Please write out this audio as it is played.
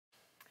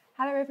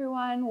Hello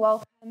everyone,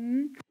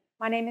 welcome.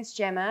 My name is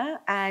Gemma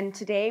and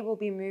today we'll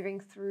be moving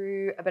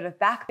through a bit of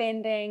back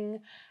bending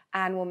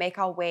and we'll make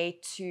our way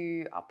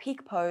to our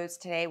peak pose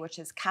today, which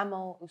is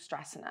Camel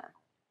Ustrasana.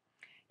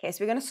 Okay, so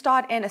we're going to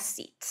start in a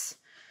seat.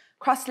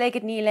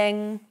 Cross-legged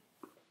kneeling.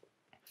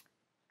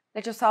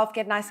 Let yourself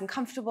get nice and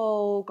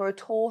comfortable, grow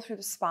tall through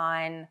the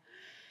spine.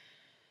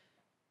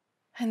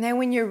 And then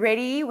when you're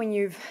ready, when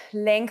you've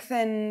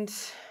lengthened,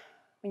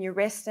 when you're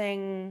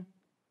resting,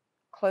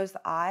 close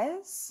the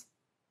eyes.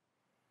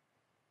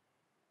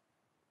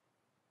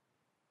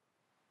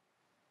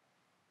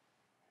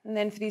 And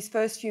then for these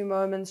first few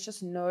moments,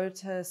 just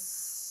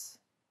notice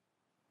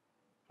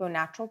your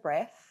natural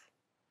breath.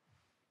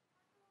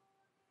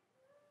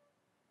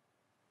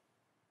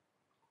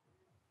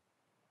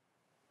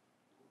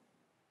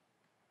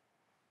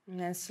 And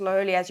then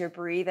slowly as you're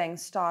breathing,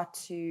 start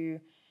to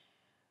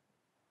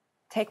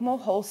take more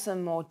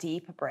wholesome, more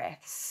deeper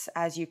breaths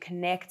as you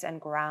connect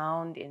and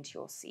ground into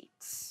your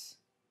seats.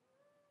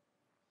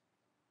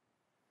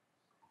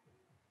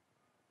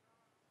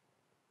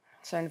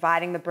 So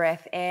inviting the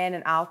breath in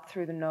and out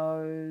through the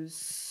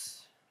nose.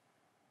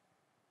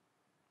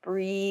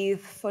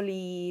 Breathe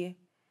fully.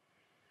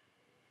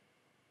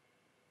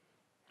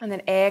 And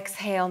then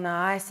exhale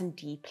nice and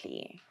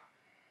deeply.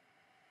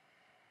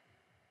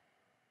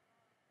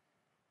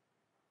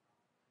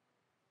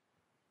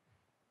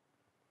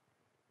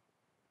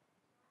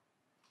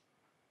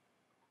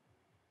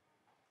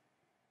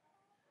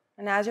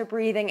 And as you're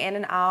breathing in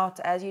and out,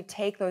 as you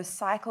take those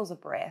cycles of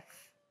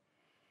breath,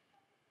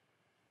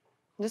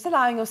 just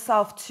allowing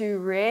yourself to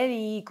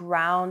really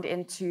ground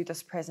into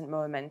this present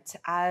moment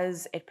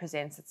as it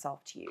presents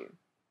itself to you.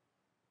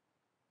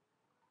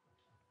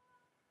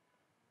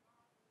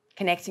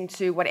 Connecting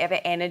to whatever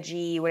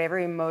energy, whatever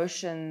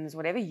emotions,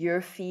 whatever you're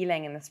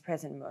feeling in this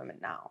present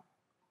moment now.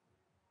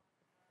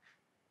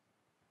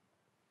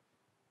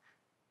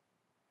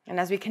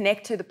 And as we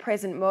connect to the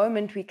present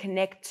moment, we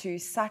connect to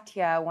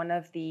Satya, one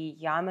of the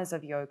yamas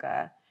of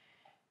yoga.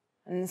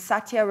 And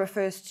Satya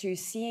refers to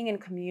seeing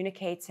and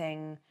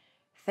communicating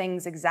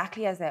things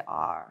exactly as they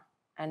are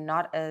and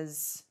not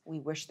as we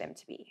wish them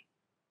to be.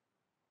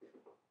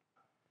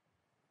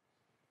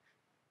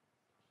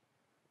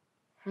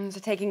 And so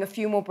taking a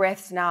few more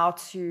breaths now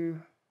to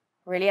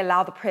really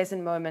allow the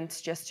present moment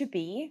just to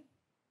be.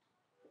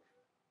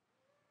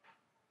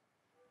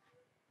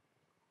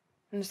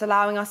 And just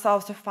allowing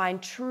ourselves to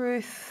find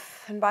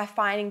truth. And by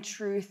finding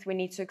truth, we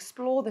need to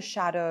explore the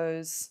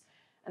shadows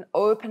and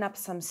open up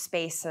some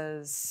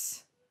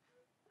spaces.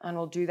 And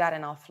we'll do that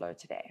in our flow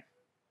today.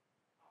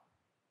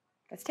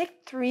 Let's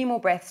take 3 more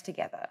breaths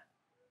together.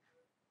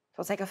 So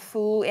we'll take a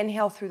full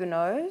inhale through the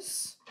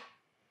nose.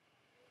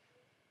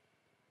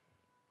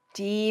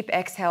 Deep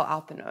exhale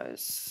out the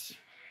nose.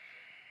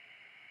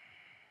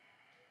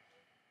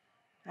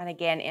 And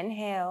again,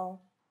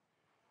 inhale.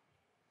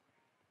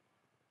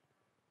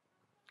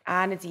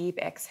 And a deep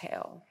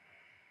exhale.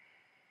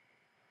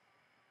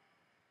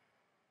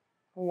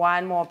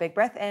 One more big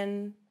breath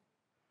in.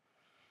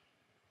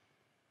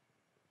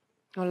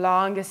 Your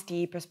longest,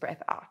 deepest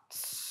breath out.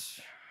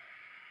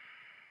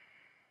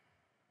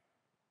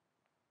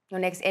 Your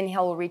next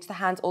inhale will reach the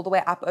hands all the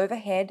way up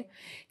overhead.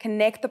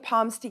 Connect the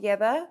palms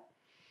together.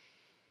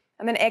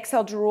 And then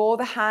exhale, draw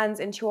the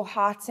hands into your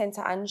heart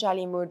center,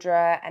 Anjali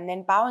Mudra, and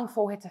then bowing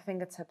forehead to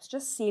fingertips,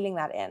 just sealing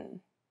that in.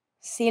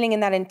 Sealing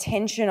in that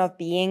intention of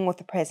being with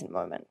the present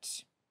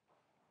moment.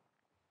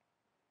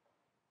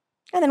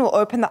 And then we'll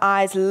open the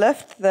eyes,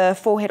 lift the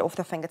forehead off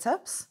the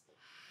fingertips.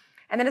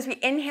 And then as we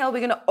inhale, we're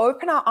going to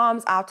open our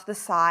arms out to the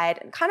side,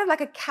 and kind of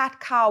like a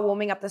cat-cow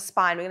warming up the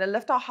spine. We're going to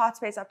lift our heart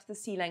space up to the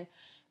ceiling.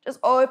 Just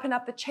open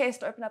up the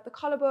chest, open up the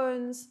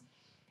collarbones.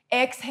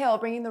 Exhale,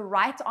 bringing the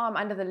right arm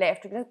under the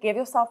left. You're going to give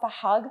yourself a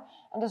hug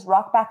and just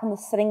rock back on the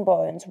sitting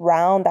bones,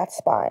 round that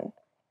spine.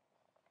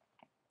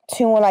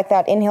 2 more like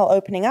that. Inhale,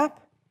 opening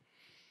up.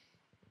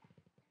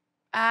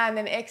 And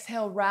then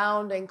exhale,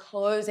 rounding,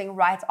 closing,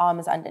 right arm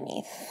is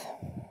underneath.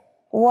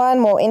 1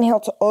 more. Inhale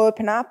to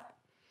open up.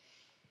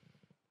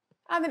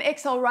 And then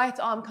exhale, right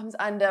arm comes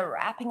under,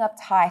 wrapping up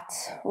tight,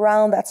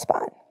 round that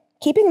spine.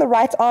 Keeping the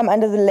right arm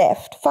under the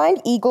left.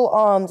 Find eagle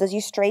arms as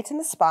you straighten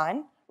the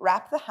spine.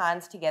 Wrap the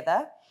hands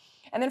together.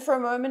 And then for a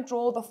moment,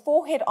 draw the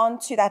forehead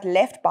onto that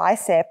left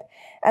bicep.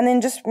 And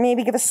then just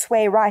maybe give a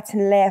sway right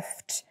and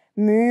left.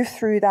 Move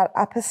through that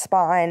upper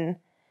spine.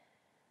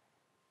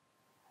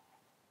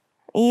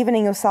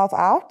 Evening yourself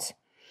out.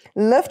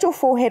 Lift your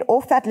forehead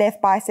off that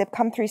left bicep.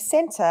 Come through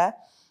center.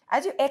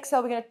 As you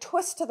exhale, we're going to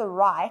twist to the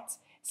right.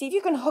 See if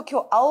you can hook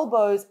your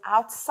elbows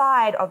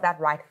outside of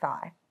that right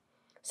thigh.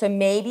 So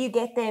maybe you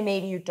get there,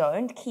 maybe you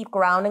don't. Keep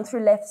grounding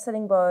through left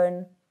sitting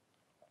bone.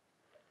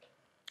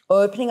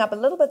 Opening up a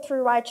little bit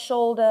through right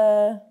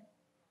shoulder.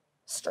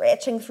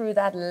 Stretching through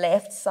that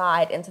left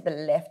side into the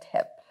left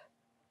hip.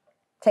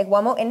 Take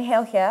 1 more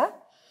inhale here.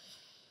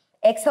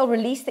 Exhale,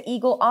 release the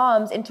eagle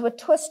arms into a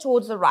twist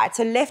towards the right.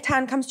 So left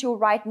hand comes to your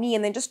right knee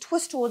and then just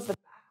twist towards the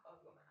back of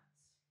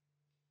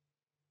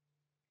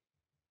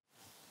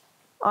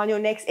your On your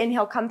next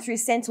inhale, come through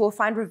center. We'll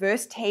find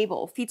reverse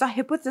table. Feet are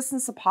hip-width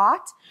distance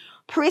apart.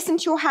 Press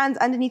into your hands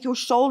underneath your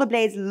shoulder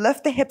blades.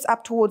 Lift the hips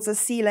up towards the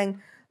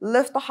ceiling.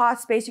 Lift the heart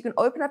space. You can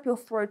open up your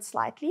throat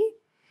slightly.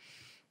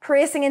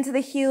 Pressing into the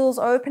heels,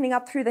 opening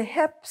up through the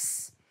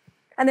hips.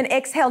 And then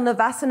exhale,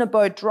 Navasana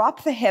bow.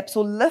 Drop the hips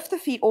or lift the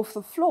feet off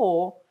the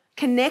floor.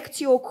 Connect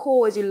to your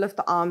core as you lift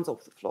the arms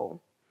off the floor.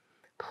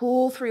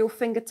 Pull through your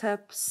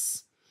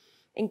fingertips.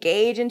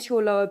 Engage into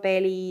your lower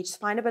belly. Just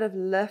find a bit of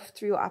lift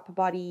through your upper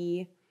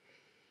body.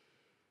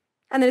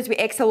 And then as we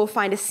exhale, we'll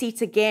find a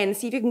seat again.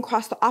 See if you can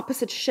cross the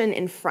opposite shin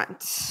in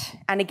front.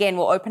 And again,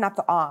 we'll open up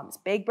the arms.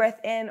 Big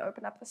breath in,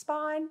 open up the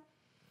spine.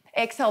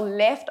 Exhale,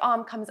 left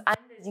arm comes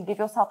under as you give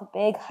yourself a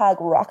big hug,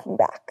 rocking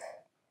back.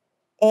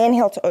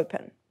 Inhale to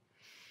open.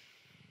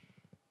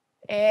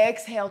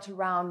 Exhale to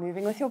round,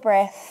 moving with your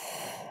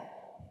breath.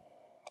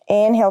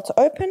 Inhale to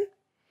open.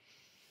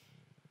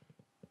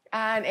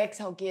 And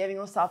exhale, giving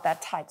yourself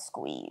that tight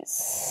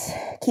squeeze.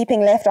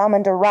 Keeping left arm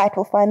under right,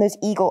 we'll find those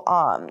eagle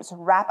arms.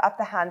 Wrap up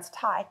the hands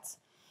tight.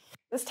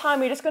 This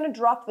time, we're just going to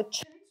drop the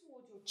chin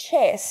towards your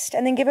chest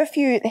and then give a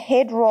few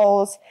head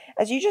rolls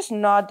as you just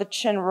nod the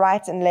chin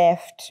right and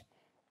left.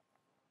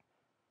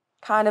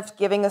 Kind of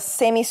giving a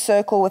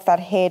semicircle with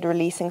that head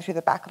releasing through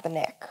the back of the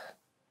neck.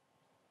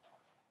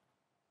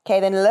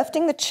 Okay, then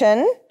lifting the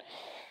chin.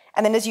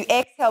 And then as you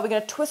exhale, we're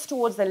going to twist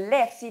towards the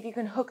left. See if you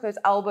can hook those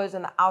elbows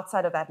on the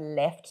outside of that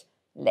left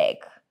leg.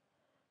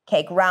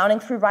 Okay,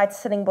 grounding through right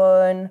sitting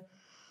bone.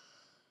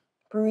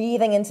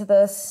 Breathing into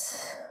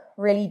this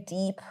really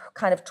deep,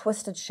 kind of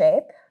twisted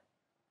shape.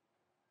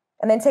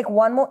 And then take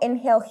one more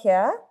inhale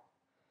here.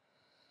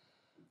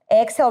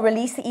 Exhale,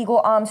 release the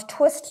eagle arms.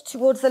 Twist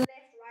towards the left.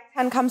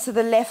 Right hand comes to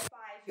the left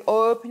thigh. You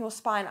open your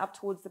spine up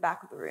towards the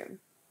back of the room.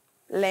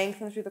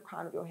 Lengthen through the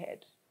crown of your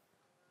head.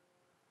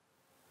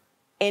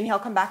 Inhale,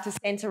 come back to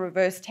center,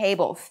 reverse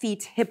table.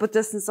 Feet hip-width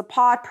distance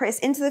apart. Press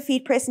into the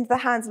feet, press into the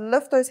hands.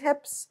 Lift those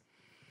hips.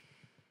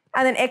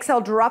 And then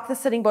exhale, drop the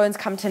sitting bones,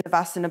 come to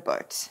Navasana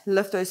boat.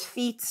 Lift those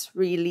feet,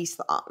 release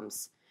the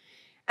arms.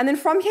 And then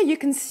from here, you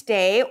can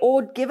stay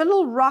or give a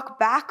little rock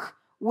back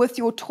with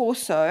your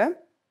torso.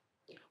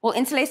 We'll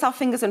interlace our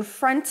fingers in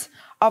front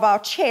of our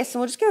chest, and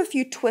we'll just give a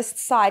few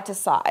twists side to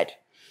side.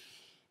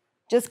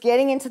 Just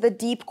getting into the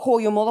deep core.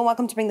 You're more than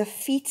welcome to bring the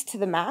feet to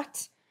the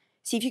mat.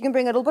 See if you can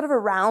bring a little bit of a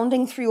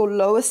rounding through your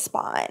lower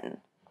spine.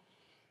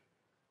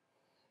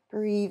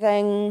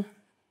 Breathing.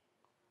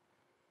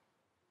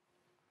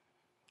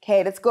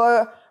 Okay, let's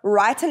go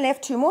right and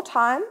left 2 more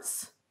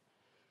times.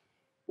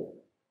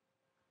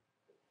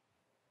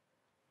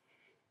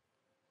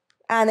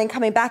 And then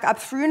coming back up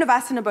through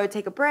Navasana bow,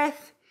 take a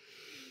breath.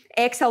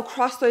 Exhale,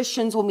 cross those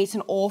shins, we'll meet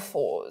in all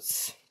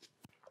fours.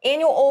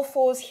 In your all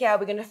fours here,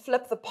 we're going to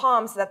flip the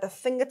palms so that the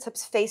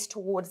fingertips face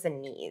towards the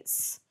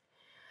knees.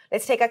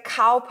 Let's take a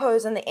cow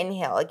pose on the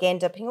inhale. Again,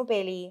 dipping your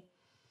belly.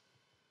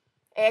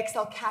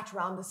 Exhale, cat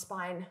round the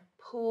spine.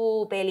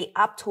 Pull belly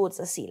up towards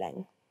the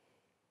ceiling.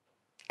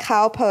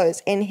 Cow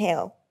pose,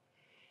 inhale.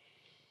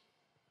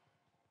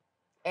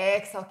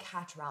 Exhale,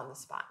 cat round the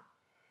spine.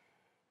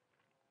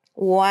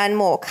 One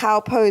more, cow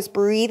pose,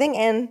 breathing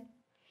in.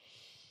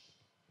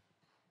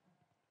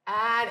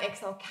 And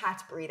exhale,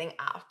 cat, breathing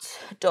out.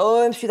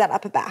 Dome through that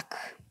upper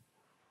back.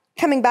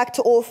 Coming back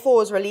to all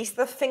fours, release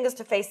the fingers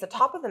to face the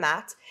top of the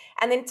mat.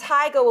 And then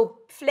tiger will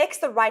flex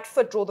the right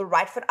foot, draw the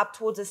right foot up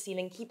towards the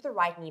ceiling, keep the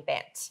right knee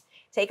bent.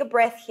 Take a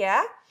breath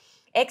here.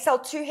 Exhale,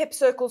 2 hip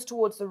circles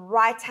towards the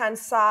right-hand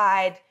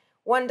side,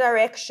 one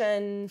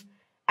direction,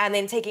 and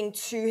then taking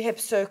 2 hip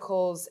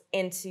circles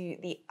into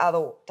the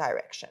other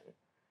direction.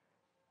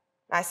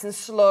 Nice and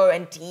slow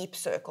and deep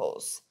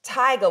circles.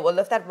 Tiger will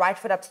lift that right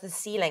foot up to the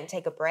ceiling.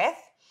 Take a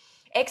breath.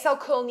 Exhale,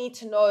 curl knee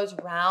to nose,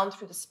 round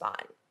through the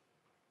spine.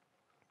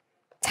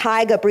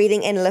 Tiger,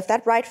 breathing in, lift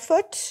that right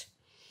foot.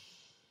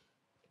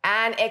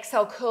 And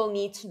exhale, curl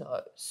knee to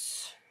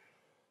nose.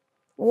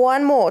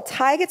 One more.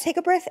 Tiger, take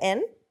a breath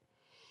in.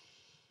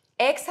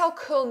 Exhale,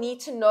 curl knee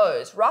to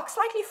nose. Rock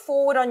slightly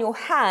forward on your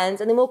hands,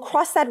 and then we'll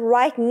cross that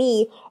right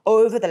knee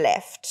over the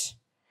left.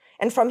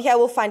 And from here,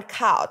 we'll find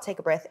cow. Take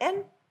a breath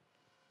in.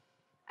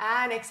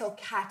 And exhale,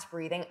 cat,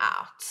 breathing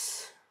out.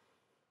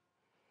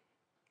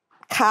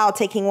 Cow,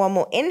 taking one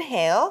more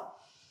inhale.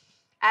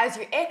 As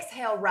you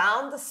exhale,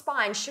 round the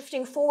spine,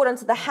 shifting forward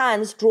onto the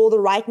hands, draw the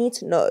right knee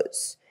to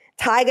nose.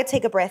 Tiger,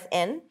 take a breath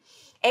in.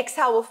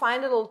 Exhale, we'll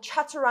find a little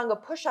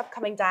chaturanga push-up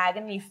coming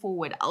diagonally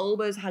forward,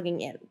 elbows hugging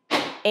in.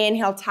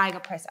 Inhale, tiger,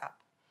 press up.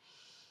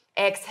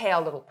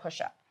 Exhale, little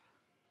push-up.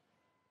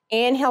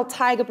 Inhale,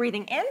 tiger,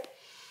 breathing in.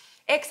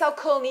 Exhale,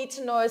 curl knee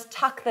to nose,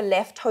 tuck the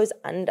left toes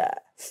under.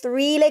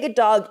 3-legged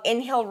dog,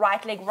 inhale,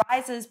 right leg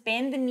rises,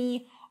 bend the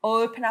knee,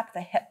 open up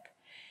the hip.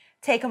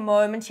 Take a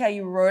moment here,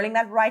 you're rolling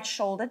that right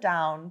shoulder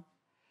down.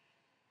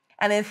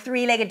 And then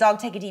 3-legged dog,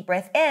 take a deep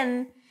breath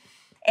in.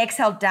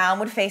 Exhale,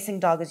 downward facing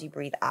dog as you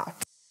breathe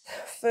out.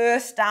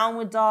 First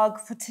downward dog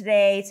for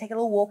today. Take a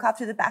little walk out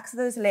through the backs of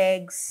those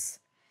legs.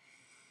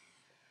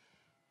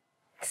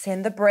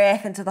 Send the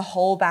breath into the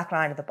whole back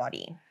line of the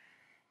body.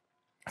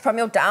 From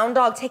your down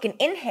dog, take an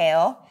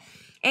inhale.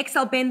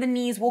 Exhale, bend the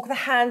knees, walk the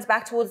hands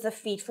back towards the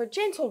feet for a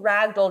gentle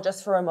ragdoll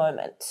just for a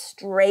moment.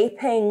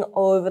 Draping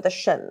over the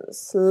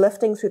shins,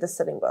 lifting through the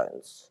sitting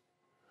bones.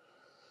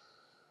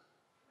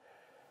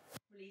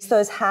 Release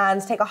those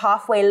hands, take a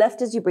halfway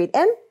lift as you breathe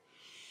in.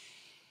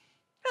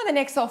 And then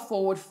exhale,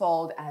 forward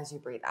fold as you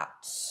breathe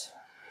out.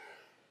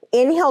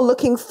 Inhale,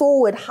 looking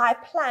forward, high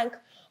plank.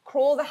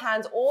 Crawl the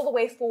hands all the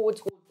way forward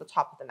towards the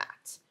top of the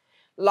mat.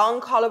 Long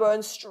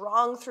collarbones,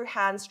 strong through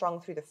hands, strong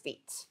through the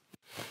feet.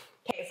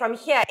 Okay, from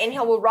here,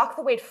 inhale, we'll rock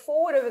the weight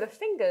forward over the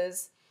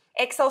fingers.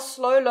 Exhale,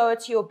 slow lower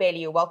to your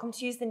belly. You're welcome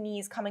to use the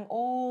knees coming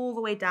all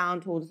the way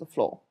down towards the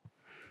floor.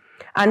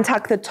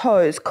 Untuck the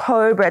toes,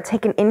 cobra.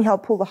 Take an inhale,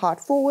 pull the heart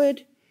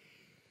forward.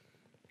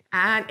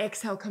 And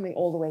exhale, coming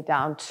all the way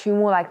down. 2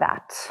 more like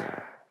that.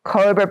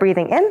 Cobra,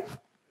 breathing in.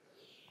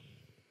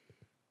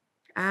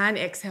 And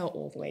exhale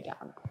all the way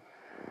down.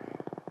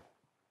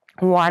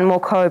 1 more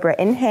cobra,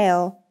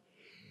 inhale.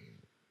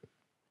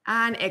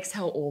 And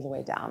exhale all the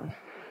way down.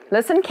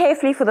 Listen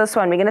carefully for this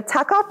one. We're going to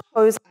tuck our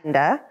toes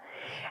under,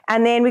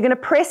 and then we're going to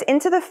press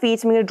into the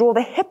feet, and we're going to draw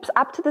the hips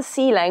up to the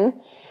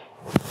ceiling.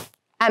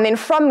 And then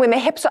from when the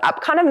hips are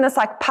up, kind of in this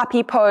like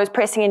puppy pose,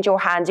 pressing into your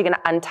hands, you're going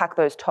to untuck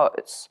those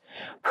toes.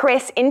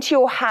 Press into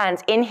your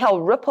hands. Inhale,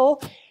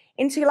 ripple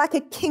into like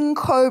a king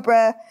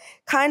cobra,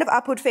 kind of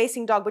upward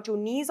facing dog, but your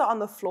knees are on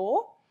the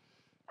floor.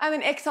 And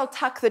then exhale,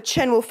 tuck the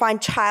chin. We'll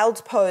find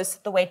child's pose,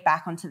 sit the weight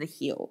back onto the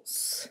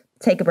heels.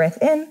 Take a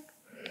breath in.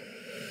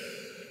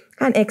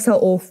 And exhale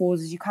all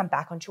fours as you come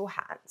back onto your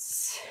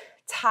hands.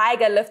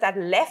 Tiger, lift that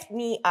left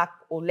knee up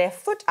or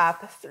left foot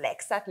up.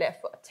 Flex that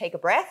left foot. Take a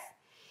breath.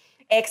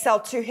 Exhale,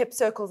 2 hip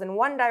circles in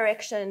one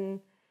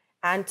direction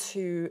and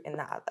 2 in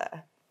the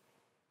other.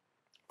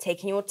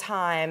 Taking your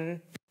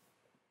time,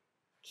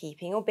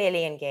 keeping your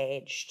belly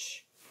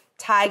engaged.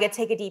 Tiger,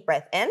 take a deep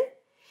breath in.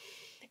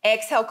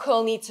 Exhale,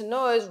 curl knee to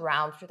nose,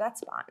 round through that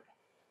spine.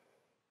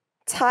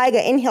 Tiger,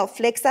 inhale,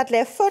 flex that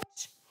left foot.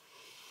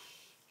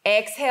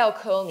 Exhale,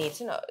 curl knee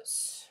to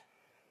nose.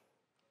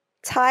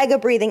 Tiger,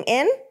 breathing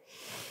in.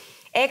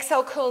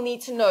 Exhale, curl knee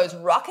to nose,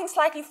 rocking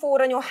slightly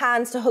forward on your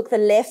hands to hook the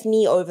left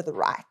knee over the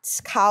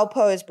right. Cow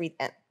pose, breathe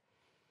in.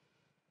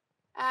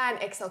 And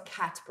exhale,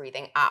 cat,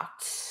 breathing out.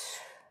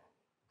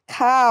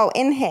 Cow,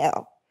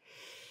 inhale.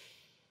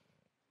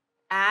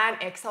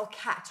 And exhale,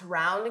 cat,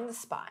 rounding the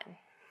spine.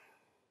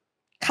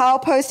 Cow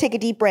pose, take a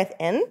deep breath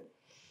in.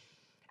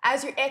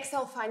 As you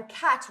exhale, find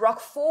cat, rock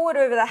forward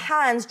over the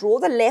hands, draw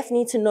the left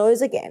knee to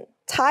nose again.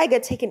 Tiger,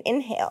 take an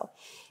inhale.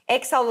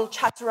 Exhale, little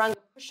chaturanga,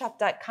 push up,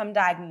 come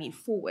diagonally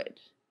forward.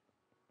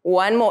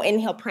 1 more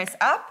inhale, press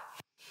up.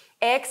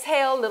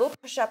 Exhale, little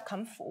push up,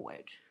 come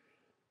forward.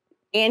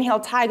 Inhale,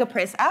 tiger,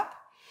 press up.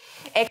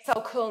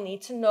 Exhale, curl knee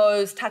to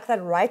nose, tuck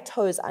that right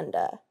toes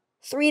under.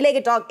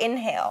 3-legged dog,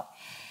 inhale.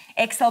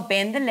 Exhale,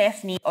 bend the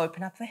left knee,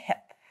 open up the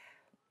hip.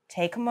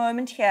 Take a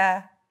moment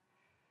here.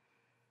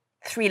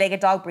 3-legged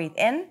dog, breathe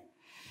in.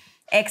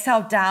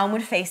 Exhale,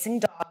 downward facing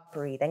dog,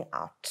 breathing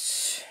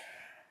out.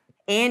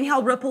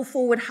 Inhale, ripple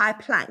forward, high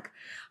plank.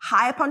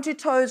 High up onto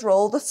toes,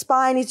 roll the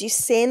spine as you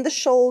send the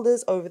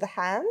shoulders over the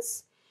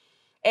hands.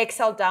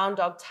 Exhale, down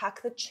dog,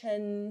 tuck the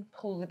chin,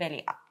 pull the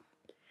belly up.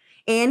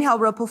 Inhale,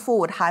 ripple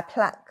forward, high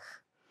plank.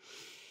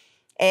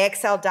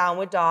 Exhale,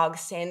 downward dog,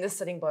 send the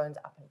sitting bones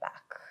up and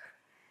back.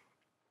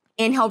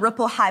 Inhale,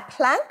 ripple, high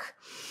plank.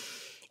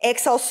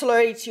 Exhale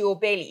slowly to your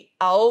belly,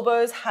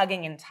 elbows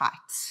hugging in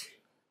tight.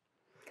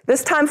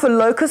 This time for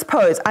locust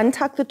pose,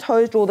 untuck the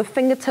toes, draw the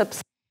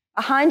fingertips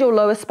behind your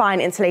lower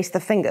spine, interlace the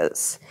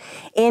fingers.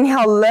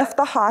 Inhale, lift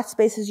the heart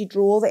space as you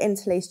draw the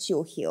interlace to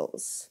your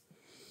heels.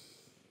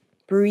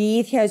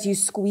 Breathe here as you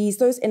squeeze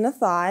those inner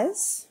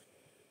thighs.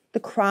 The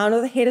crown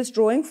of the head is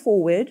drawing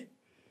forward.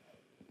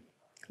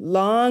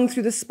 Long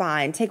through the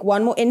spine. Take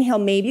 1 more inhale.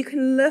 Maybe you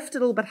can lift a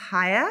little bit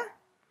higher.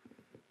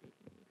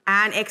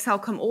 And exhale,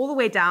 come all the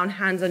way down,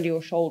 hands under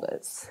your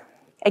shoulders.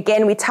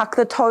 Again, we tuck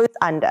the toes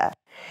under.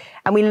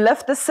 And we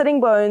lift the sitting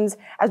bones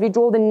as we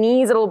draw the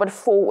knees a little bit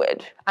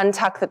forward.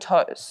 Untuck the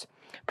toes.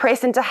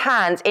 Press into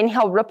hands.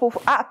 Inhale, ripple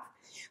up.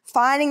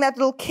 Finding that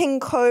little king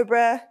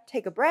cobra.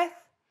 Take a breath.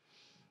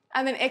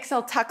 And then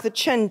exhale, tuck the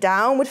chin,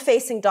 downward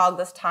facing dog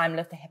this time.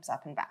 Lift the hips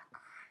up and back.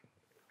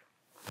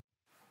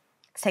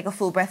 Let's take a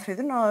full breath through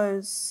the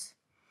nose.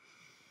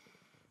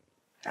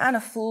 And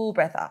a full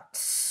breath out.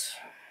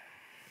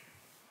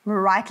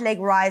 Right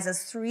leg rises,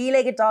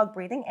 3-legged dog,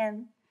 breathing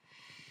in.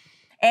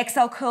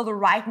 Exhale, curl the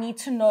right knee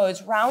to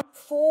nose, round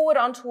forward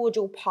on towards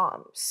your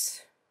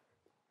palms.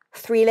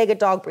 3-legged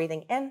dog,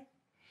 breathing in.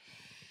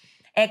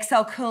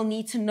 Exhale, curl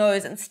knee to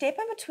nose and step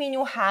in between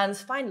your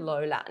hands, find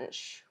low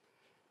lunge.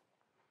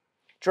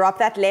 Drop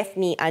that left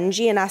knee,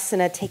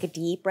 Ustrasana, take a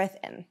deep breath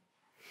in.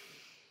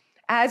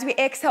 As we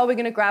exhale, we're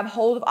going to grab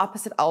hold of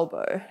opposite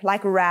elbow,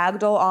 like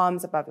ragdoll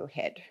arms above your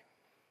head.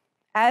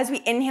 As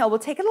we inhale, we'll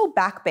take a little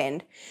back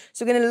bend.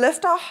 So we're going to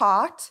lift our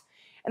heart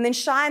and then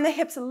shine the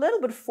hips a little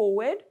bit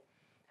forward.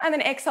 And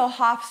then exhale,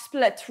 half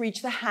split,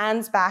 reach the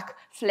hands back,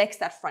 flex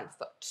that front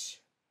foot.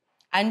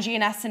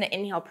 Ustrasana,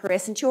 inhale,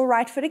 press into your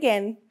right foot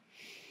again.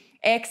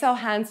 Exhale,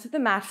 hands to the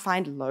mat,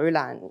 find low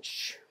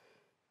lunge.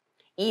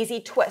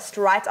 Easy twist.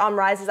 Right arm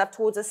rises up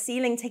towards the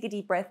ceiling. Take a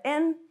deep breath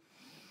in.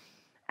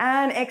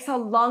 And exhale,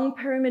 long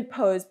pyramid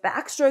pose.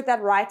 Backstroke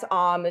that right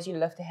arm as you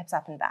lift the hips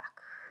up and back.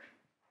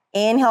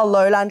 Inhale,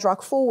 low lunge,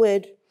 rock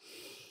forward.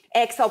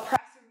 Exhale, press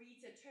a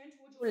rita. Turn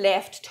towards your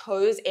left,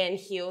 toes in,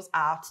 heels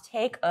out.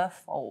 Take a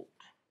fold.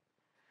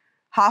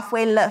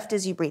 Halfway lift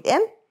as you breathe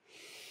in.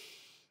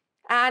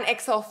 And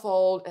exhale,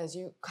 fold as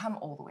you come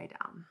all the way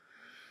down.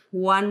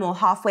 One more,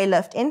 halfway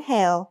lift.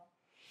 Inhale.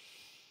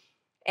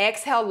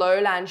 Exhale,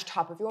 low lunge,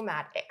 top of your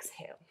mat.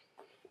 Exhale.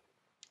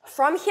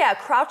 From here,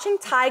 crouching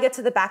tiger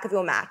to the back of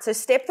your mat. So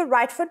step the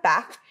right foot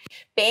back,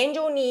 bend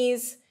your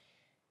knees,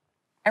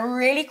 and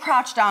really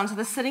crouch down so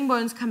the sitting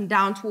bones come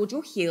down towards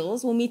your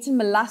heels. We'll meet in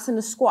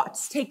Malasana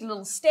squats. Take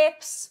little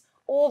steps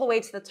all the way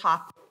to the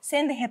top.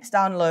 Send the hips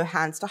down low,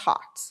 hands to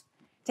heart.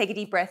 Take a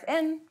deep breath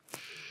in.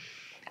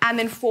 And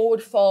then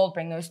forward fold,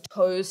 bring those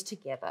toes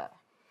together.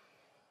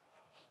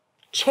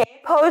 Chair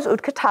pose,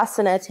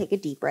 Ustrasana, take a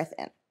deep breath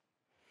in.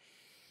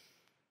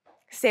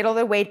 Settle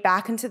the weight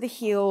back into the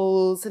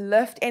heels,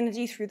 lift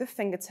energy through the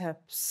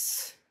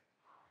fingertips,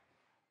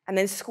 and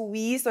then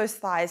squeeze those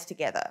thighs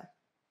together.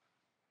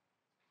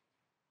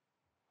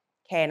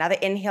 Okay, another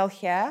inhale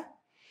here.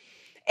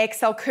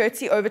 Exhale,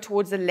 curtsy over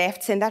towards the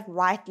left, send that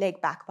right leg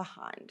back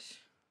behind.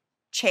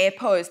 Chair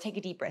pose, take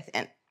a deep breath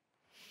in.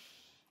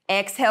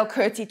 Exhale,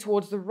 curtsy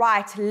towards the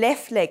right,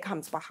 left leg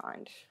comes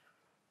behind.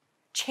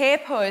 Chair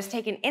pose,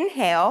 take an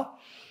inhale.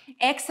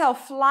 Exhale,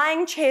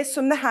 flying chair,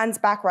 swim the hands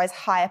back, rise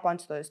high up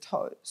onto those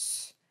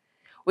toes.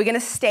 We're going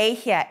to stay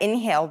here.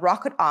 Inhale,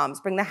 rocket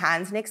arms, bring the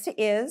hands next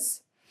to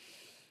ears.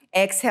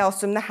 Exhale,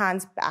 swim the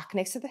hands back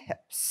next to the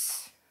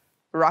hips.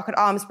 Rocket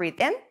arms, breathe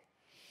in.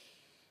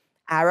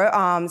 Arrow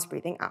arms,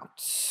 breathing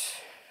out.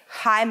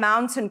 High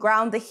mountain,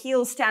 ground the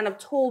heels, stand up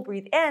tall,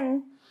 breathe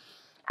in.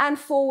 And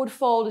forward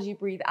fold as you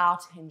breathe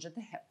out, hinge at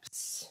the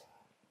hips.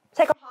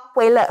 Take a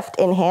halfway lift,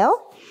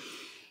 inhale.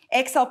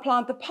 Exhale,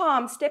 plant the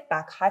palms, step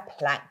back, high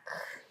plank.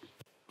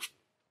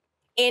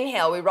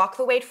 Inhale, we rock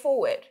the weight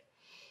forward.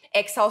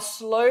 Exhale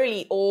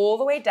slowly all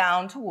the way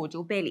down towards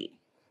your belly.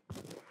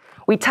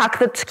 We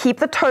keep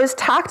the toes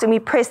tucked and we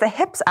press the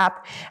hips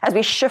up as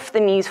we shift the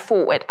knees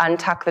forward,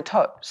 untuck the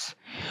toes.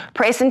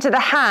 Press into the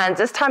hands.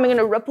 This time we're going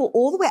to ripple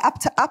all the way up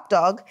to up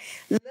dog.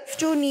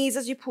 Lift your knees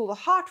as you pull the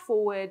heart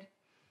forward.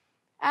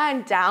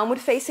 And downward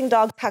facing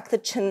dog, tuck the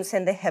chin,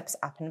 send the hips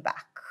up and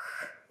back.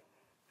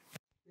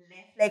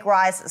 Left leg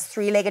rises,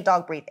 three-legged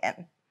dog, breathe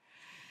in.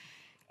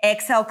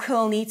 Exhale,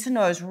 curl knee to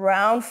nose,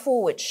 round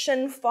forward,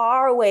 shin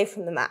far away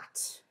from the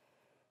mat.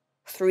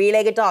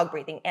 Three-legged dog,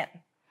 breathing in.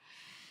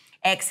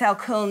 Exhale,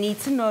 curl knee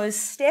to nose,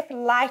 step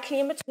lightly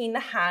in between the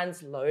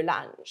hands, low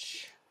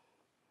lunge.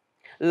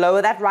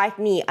 Lower that right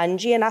knee,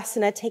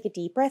 Ustrasana, take a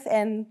deep breath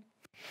in.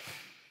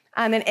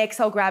 And then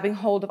exhale, grabbing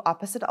hold of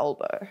opposite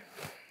elbow.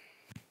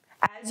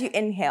 As you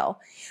inhale,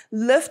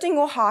 lifting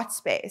your heart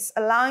space,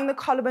 allowing the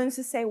collarbones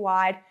to stay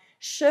wide,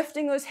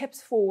 shifting those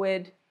hips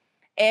forward.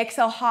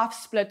 Exhale, half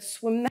split,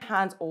 swim the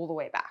hands all the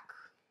way back.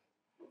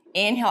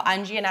 Inhale,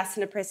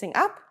 Ustrasana, pressing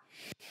up.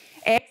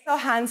 Exhale,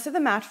 hands to the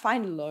mat,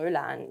 find low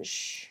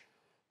lunge.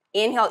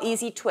 Inhale,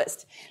 easy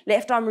twist.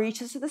 Left arm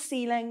reaches to the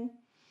ceiling.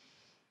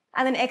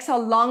 And then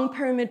exhale, long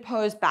pyramid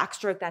pose,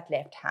 backstroke that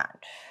left hand.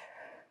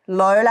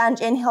 Low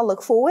lunge, inhale,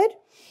 look forward.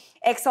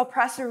 Exhale,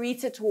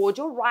 prasarita towards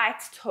your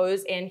right,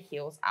 toes in,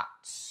 heels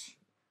out.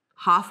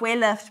 Halfway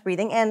lift,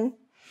 breathing in.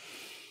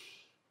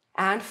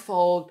 And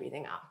fold,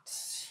 breathing out.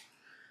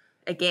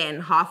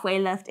 Again, halfway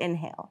lift,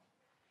 inhale.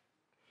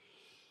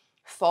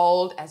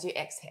 Fold as you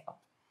exhale.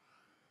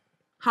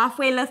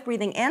 Halfway lift,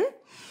 breathing in.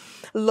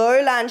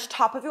 Low lunge,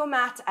 top of your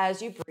mat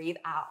as you breathe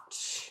out.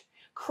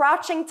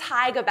 Crouching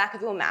tiger, back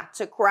of your mat.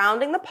 So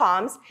grounding the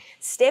palms,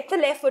 step the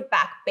left foot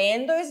back,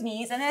 bend those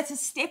knees, and then it's a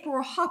step or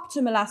a hop to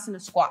Malasana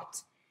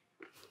squat.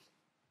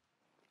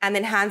 And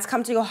then hands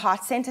come to your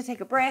heart center, take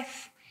a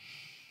breath.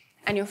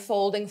 And you're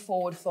folding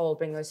forward fold,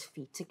 bring those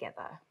feet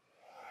together.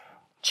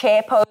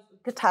 Chair pose,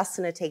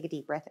 Ustrasana, take a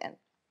deep breath in.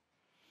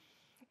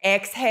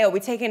 Exhale, we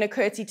take in a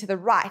curtsy to the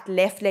right,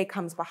 left leg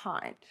comes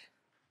behind.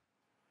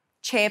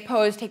 Chair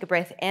pose, take a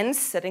breath in,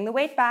 sitting the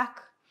weight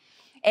back.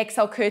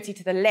 Exhale, curtsy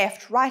to the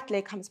left, right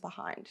leg comes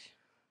behind.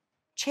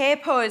 Chair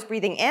pose,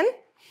 breathing in.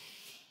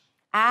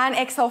 And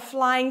exhale,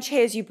 flying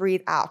chair as you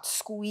breathe out.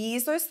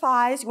 Squeeze those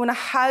thighs. You want to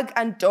hug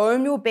and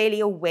dome your belly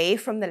away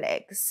from the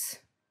legs.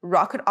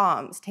 Rocket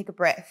arms, take a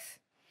breath.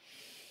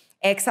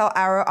 Exhale,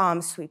 arrow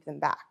arms, sweep them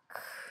back.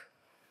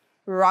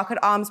 Rocket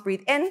arms,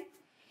 breathe in.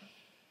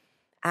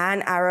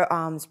 And arrow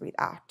arms, breathe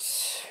out.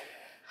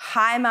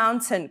 High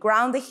mountain,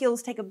 ground the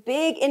heels, take a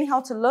big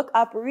inhale to look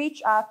up,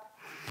 reach up.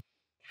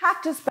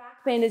 Cactus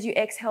back bend as you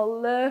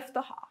exhale, lift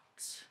the heart.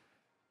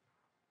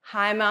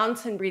 High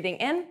mountain, breathing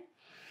in.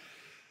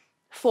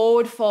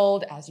 Forward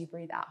fold as you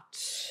breathe out.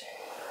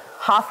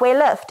 Halfway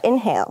lift,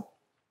 inhale.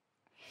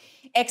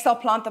 Exhale,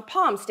 plant the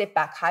palms, step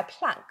back, high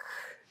plank.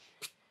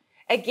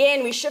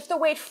 Again, we shift the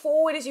weight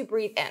forward as you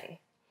breathe in.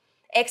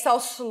 Exhale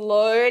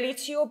slowly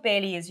to your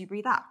belly as you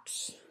breathe out.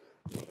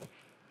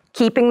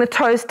 Keeping the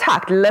toes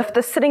tucked, lift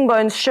the sitting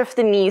bones, shift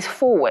the knees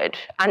forward,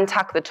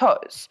 untuck the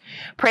toes.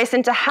 Press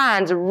into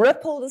hands,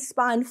 ripple the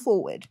spine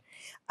forward.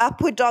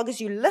 Upward dog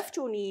as you lift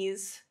your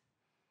knees.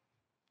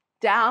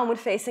 Downward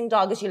facing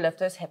dog as you lift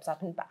those hips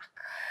up and back.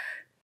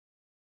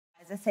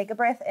 Let's take a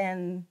breath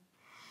in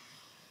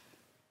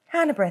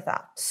and a breath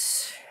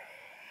out.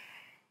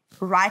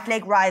 Right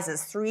leg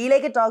rises,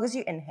 three-legged dog as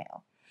you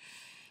inhale.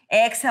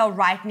 Exhale,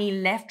 right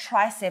knee, left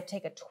tricep,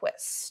 take a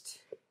twist.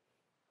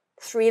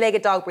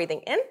 Three-legged dog,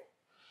 breathing in.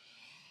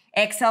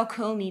 Exhale,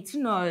 curl knee to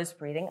nose,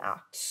 breathing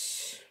out.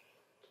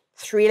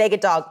 Three-legged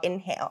dog,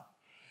 inhale.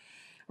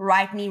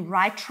 Right knee,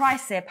 right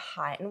tricep,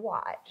 high and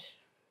wide.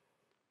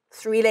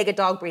 Three-legged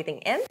dog, breathing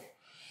in.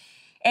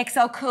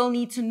 Exhale, curl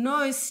knee to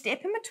nose,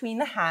 step in between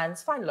the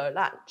hands, find low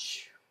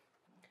lunge.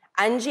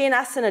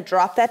 Ustrasana,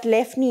 drop that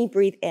left knee,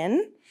 breathe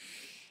in.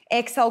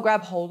 Exhale,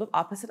 grab hold of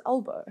opposite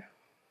elbow.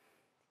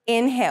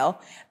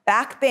 Inhale,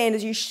 back bend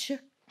as you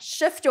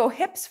shift your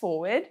hips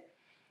forward.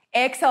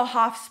 Exhale,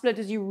 half split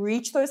as you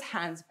reach those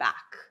hands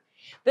back.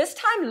 This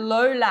time,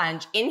 low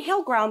lunge.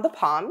 Inhale, ground the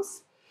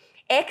palms.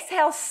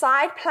 Exhale,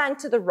 side plank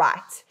to the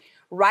right.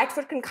 Right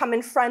foot can come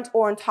in front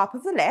or on top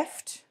of the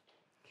left.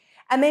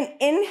 And then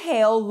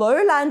inhale,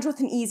 low lunge with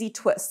an easy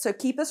twist. So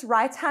keep this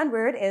right hand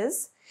where it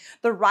is.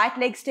 The right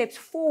leg steps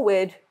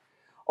forward.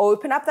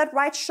 Open up that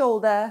right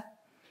shoulder.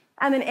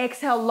 And then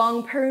exhale,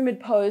 long pyramid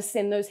pose,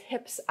 send those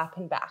hips up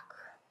and back.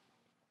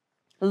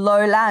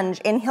 Low lunge,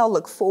 inhale,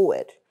 look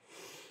forward.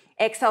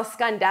 Exhale,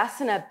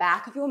 skandasana,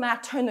 back of your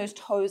mat, turn those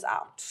toes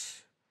out.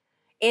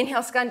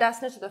 Inhale,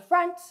 skandasana to the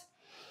front.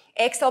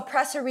 Exhale,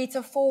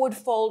 prasarita, forward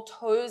fold,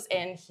 toes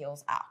in,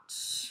 heels out.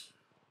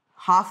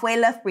 Halfway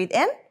lift, breathe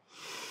in.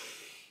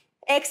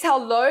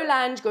 Exhale, low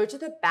lunge, go to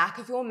the back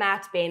of your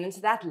mat, bend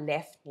into that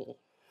left knee.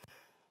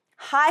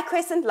 High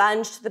crescent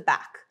lunge to the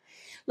back.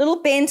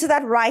 Little bend to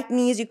that right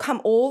knee as you come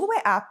all the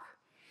way up.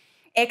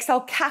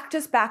 Exhale,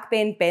 cactus back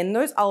bend, bend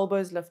those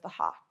elbows, lift the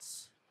heart.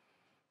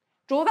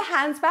 Draw the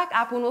hands back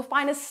up and we'll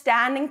find a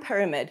standing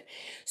pyramid.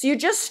 So you're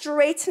just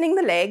straightening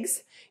the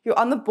legs. You're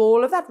on the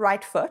ball of that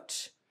right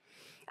foot.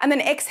 And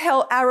then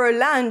exhale, arrow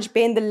lunge,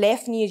 bend the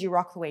left knee as you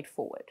rock the weight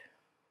forward.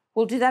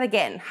 We'll do that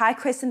again. High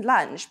crescent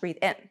lunge, breathe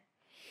in.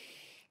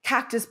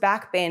 Cactus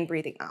back bend,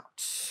 breathing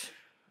out.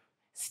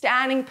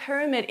 Standing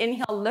pyramid,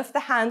 inhale, lift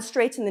the hands,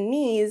 straighten the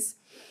knees.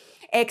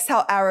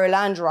 Exhale, arrow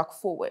lunge, rock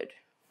forward.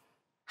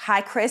 High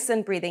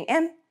crescent, breathing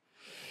in.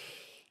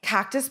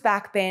 Cactus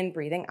back bend,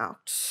 breathing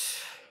out.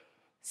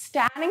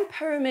 Standing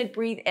pyramid,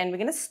 breathe in. We're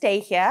going to stay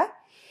here.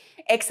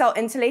 Exhale,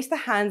 interlace the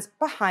hands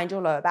behind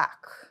your lower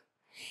back.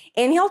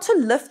 Inhale to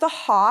lift the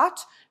heart.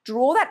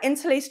 Draw that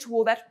interlace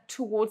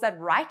towards that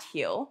right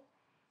heel.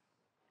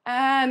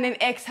 And then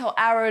exhale,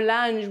 arrow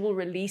lunge will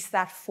release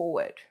that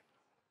forward.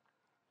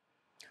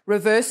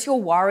 Reverse your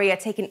warrior,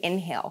 take an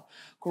inhale.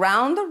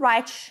 Ground the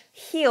right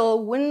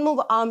heel, windmill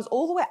the arms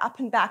all the way up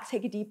and back.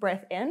 Take a deep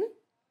breath in.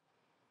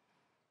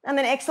 And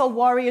then exhale,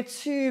 warrior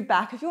two,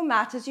 back of your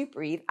mat as you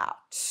breathe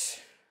out.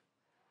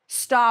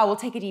 Star, we'll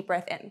take a deep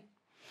breath in.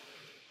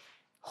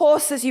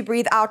 Horse, as you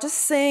breathe out, just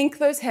sink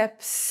those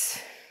hips.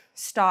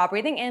 Star,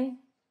 breathing in.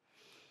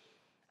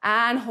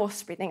 And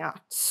horse, breathing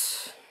out.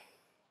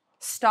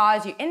 Star,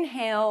 as you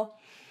inhale.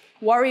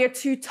 Warrior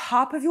two,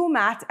 top of your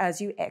mat as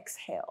you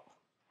exhale.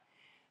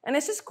 And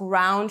let's just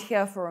ground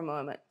here for a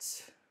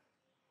moment.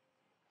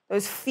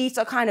 Those feet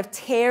are kind of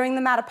tearing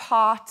the mat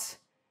apart,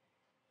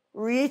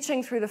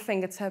 reaching through the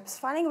fingertips,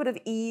 finding a bit of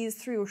ease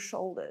through your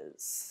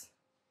shoulders.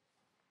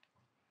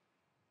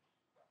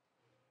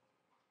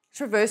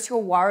 Traverse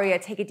your warrior,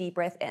 take a deep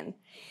breath in.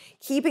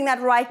 Keeping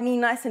that right knee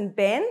nice and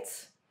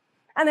bent,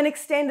 and then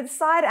extended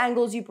side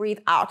angles, you breathe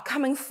out,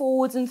 coming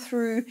forwards and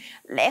through,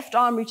 left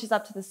arm reaches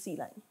up to the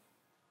ceiling.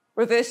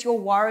 Reverse your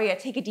warrior,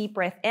 take a deep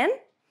breath in.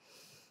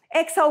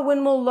 Exhale,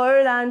 windmill,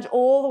 low lunge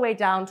all the way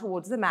down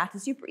towards the mat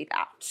as you breathe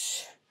out.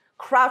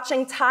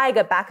 Crouching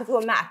tiger, back of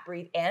your mat,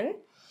 breathe in.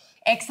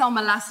 Exhale,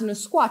 malasana,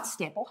 squat,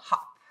 step or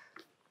hop.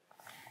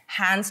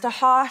 Hands to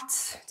heart,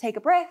 take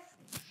a breath.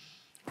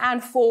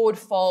 And forward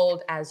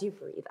fold as you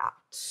breathe out.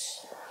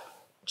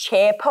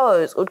 Chair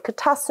pose,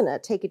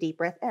 Ustrasana, take a deep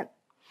breath in.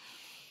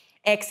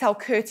 Exhale,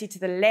 curtsy to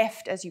the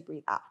left as you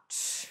breathe out.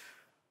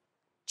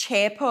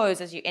 Chair pose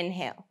as you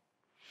inhale.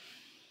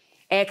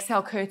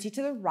 Exhale, curtsy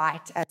to the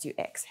right as you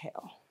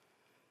exhale.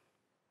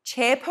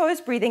 Chair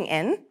pose, breathing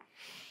in.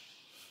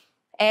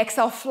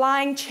 Exhale,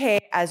 flying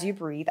chair as you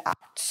breathe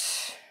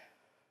out.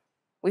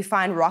 We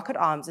find rocket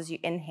arms as you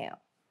inhale.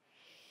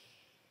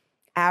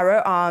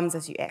 Arrow arms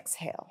as you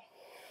exhale.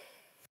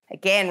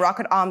 Again,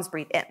 rocket arms,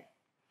 breathe in.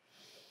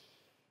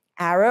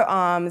 Arrow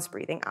arms,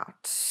 breathing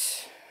out.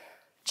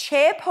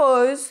 Chair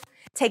pose,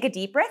 take a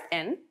deep breath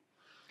in.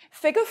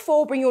 Figure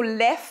four, bring your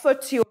left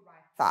foot to your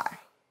right thigh.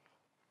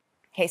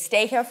 Okay,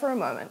 stay here for a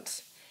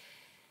moment.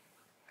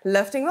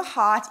 Lifting the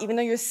heart, even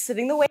though you're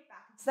sitting the weight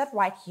back into that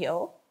right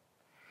heel.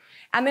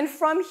 And then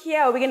from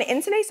here, we're going to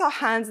interlace our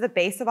hands at the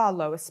base of our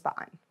lower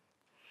spine.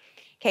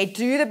 Okay,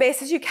 do the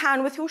best as you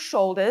can with your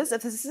shoulders.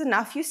 If this is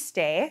enough, you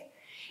stay.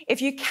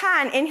 If you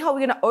can, inhale,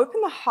 we're going to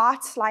open the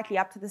heart slightly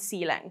up to the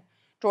ceiling,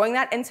 drawing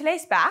that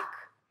interlace back.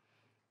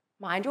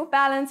 Mind your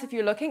balance if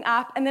you're looking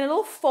up, and then a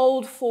little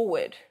fold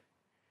forward.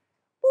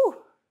 Woo.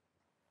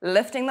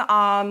 Lifting the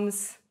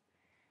arms,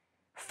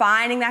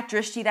 finding that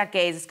drishti, that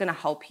gaze is going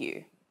to help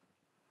you.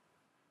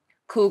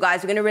 Cool,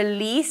 guys. We're going to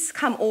release,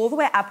 come all the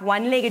way up,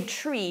 one-legged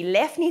tree.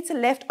 Left knee to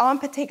left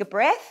armpit, take a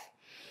breath.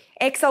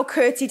 Exhale,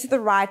 curtsy to the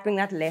right, bring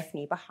that left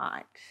knee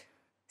behind.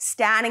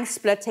 Standing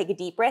split, take a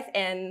deep breath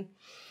in.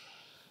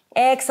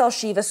 Exhale,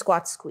 Shiva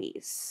squat,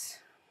 squeeze.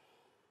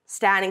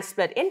 Standing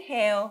split,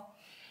 inhale.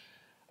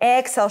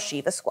 Exhale,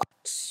 Shiva squat.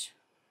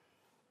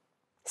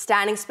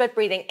 Standing split,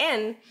 breathing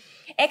in.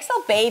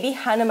 Exhale, baby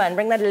Hanuman.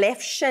 Bring that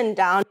left shin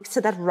down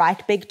to that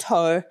right big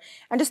toe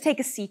and just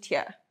take a seat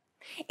here.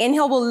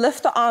 Inhale, we'll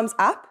lift the arms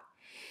up.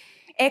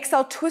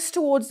 Exhale, twist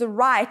towards the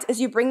right as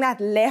you bring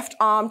that left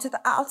arm to the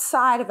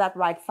outside of that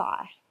right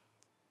thigh.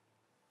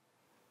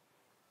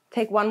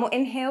 Take one more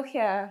inhale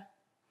here.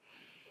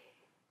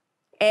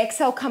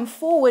 Exhale, come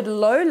forward,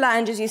 low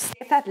lunge as you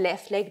step that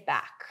left leg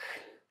back.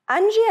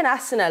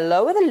 Anjaneyasana,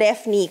 lower the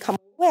left knee, come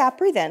all the way up,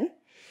 breathe in.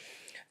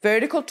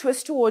 Vertical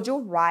twist towards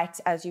your right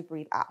as you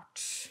breathe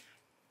out.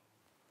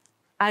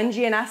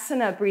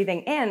 Anjaneyasana,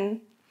 breathing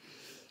in.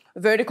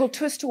 Vertical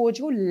twist towards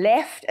your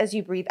left as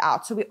you breathe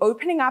out. So we're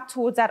opening up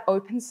towards that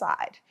open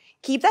side.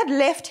 Keep that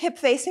left hip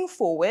facing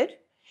forward,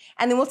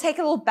 and then we'll take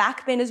a little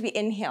back bend as we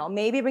inhale.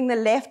 Maybe bring the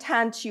left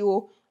hand to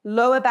your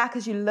lower back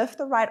as you lift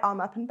the right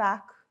arm up and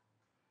back.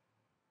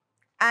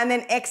 And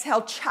then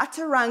exhale,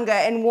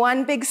 chaturanga. In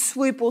one big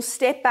swoop, we'll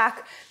step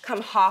back,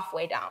 come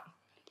halfway down.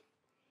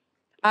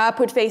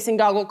 Upward facing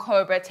dog or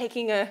cobra,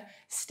 taking a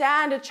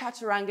standard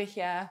chaturanga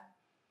here.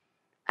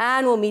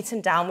 And we'll meet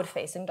in downward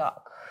facing dog.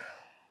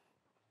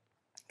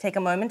 Take a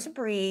moment to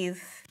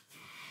breathe.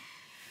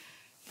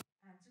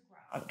 And to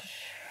ground.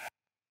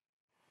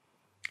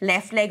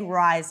 Left leg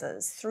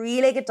rises.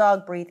 Three-legged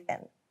dog, breathe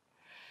in.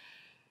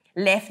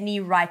 Left knee,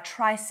 right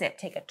tricep,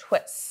 take a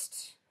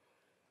twist.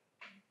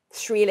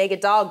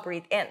 Three-legged dog,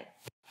 breathe in.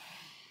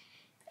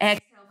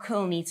 Exhale,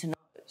 curl knee to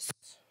nose.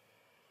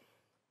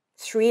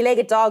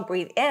 Three-legged dog,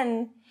 breathe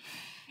in.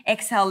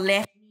 Exhale,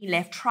 left knee,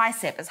 left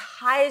tricep, as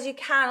high as you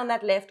can on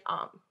that left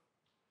arm.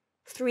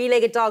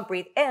 Three-legged dog,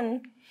 breathe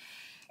in.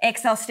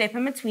 Exhale, step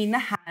in between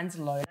the hands,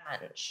 low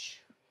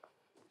lunge.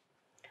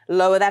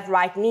 Lower that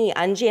right knee,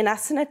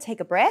 Anjaneyasana, take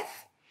a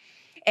breath.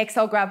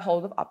 Exhale, grab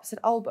hold of opposite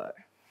elbow.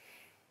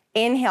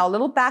 Inhale,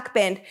 little back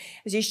bend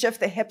as you shift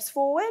the hips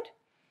forward.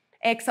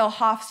 Exhale,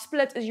 half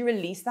split as you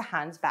release the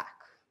hands back.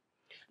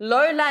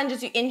 Low lunge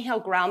as you inhale,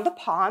 ground the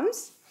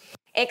palms.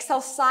 Exhale,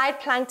 side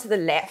plank to the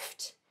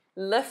left.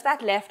 Lift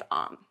that left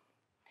arm.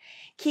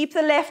 Keep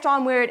the left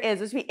arm where it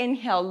is as we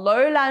inhale,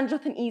 low lunge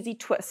with an easy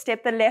twist.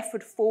 Step the left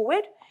foot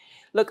forward.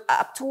 Look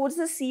up towards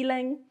the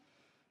ceiling.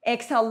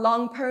 Exhale,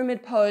 long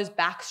pyramid pose,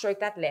 backstroke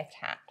that left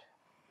hand.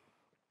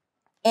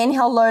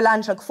 Inhale, low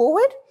lunge, look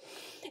forward.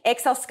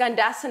 Exhale,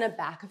 skandasana,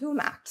 back of your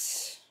mat.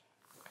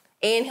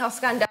 Inhale,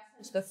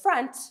 skandasana to the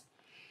front.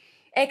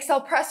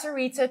 Exhale,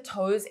 prasarita,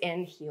 toes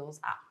in, heels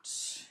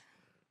out.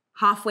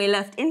 Halfway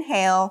lift,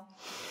 inhale.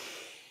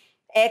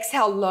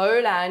 Exhale, low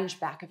lunge,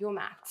 back of your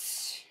mat.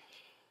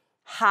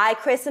 High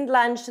crescent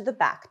lunge to the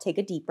back. Take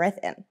a deep breath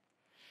in.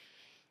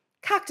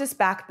 Cactus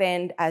back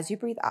bend as you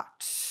breathe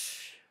out.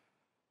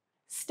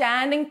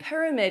 Standing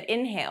pyramid,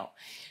 inhale.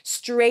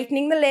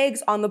 Straightening the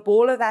legs on the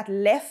ball of that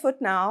left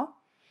foot now.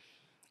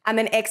 And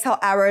then exhale,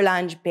 arrow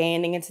lunge,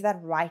 bending into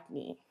that right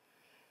knee.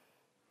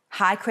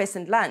 High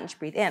crescent lunge,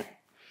 breathe in.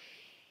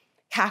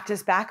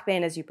 Cactus back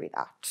bend as you breathe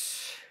out.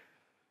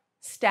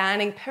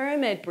 Standing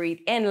pyramid, breathe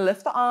in,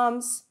 lift the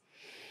arms.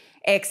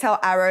 Exhale,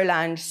 arrow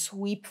lunge,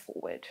 sweep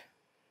forward.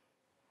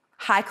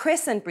 High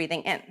crescent,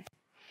 breathing in.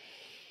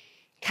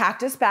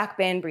 Cactus back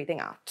bend,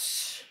 breathing out.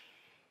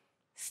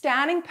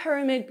 Standing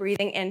pyramid,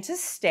 breathing in to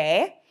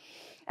stay.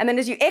 And then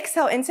as you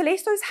exhale,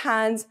 interlace those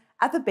hands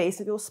at the base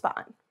of your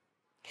spine.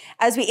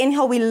 As we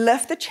inhale, we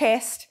lift the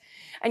chest,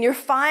 and you're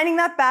finding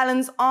that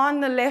balance on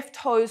the left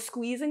toes,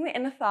 squeezing the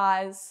inner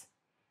thighs.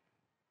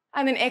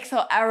 And then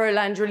exhale, arrow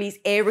lunge, release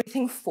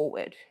everything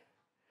forward.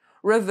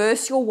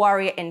 Reverse your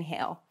warrior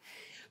inhale.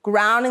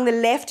 Grounding the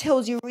left heel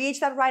as you reach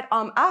that right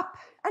arm up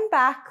and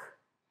back.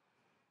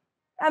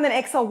 And then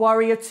exhale,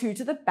 warrior two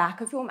to the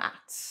back of your mat.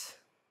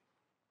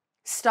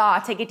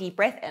 Star, take a deep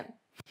breath in.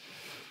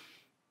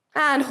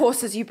 And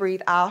horse as you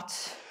breathe out.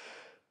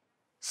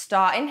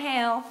 Star,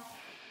 inhale.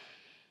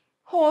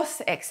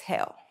 Horse,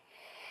 exhale.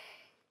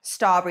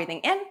 Star, breathing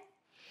in.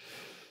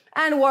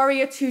 And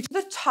warrior two to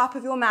the top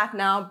of your mat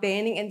now,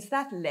 bending into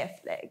that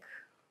left leg.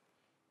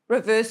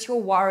 Reverse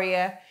your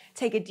warrior.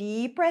 Take a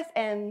deep breath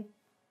in.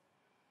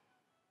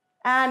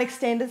 And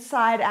extended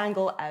side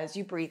angle as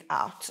you breathe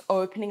out,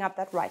 opening up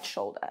that right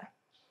shoulder.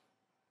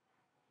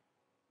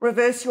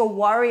 Reverse your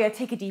warrior.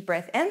 Take a deep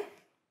breath in.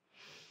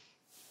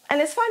 And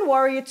let's find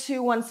warrior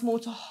two once more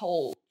to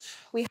hold.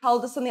 We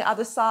held this on the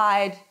other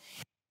side.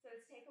 So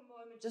let's take a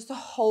moment just to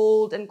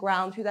hold and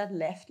ground through that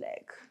left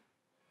leg.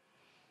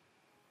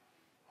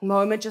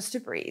 Moment just to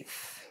breathe.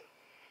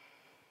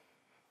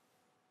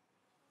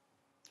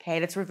 Okay,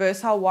 let's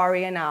reverse our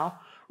warrior now.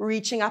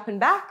 Reaching up and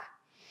back.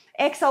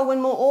 Exhale,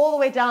 windmill all the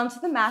way down to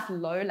the mat,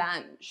 low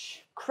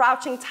lunge.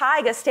 Crouching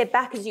tiger, step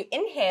back as you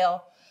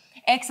inhale.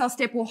 Exhale,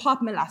 step or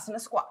hop,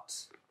 Malasana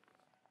squat.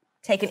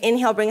 Take an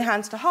inhale, bring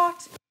hands to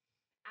heart.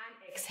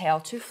 And exhale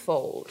to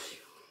fold.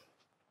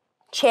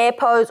 Chair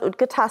pose,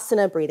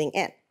 Utkatasana, breathing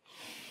in.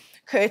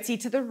 Curtsy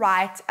to the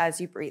right as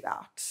you breathe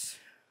out.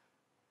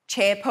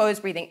 Chair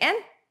pose, breathing in.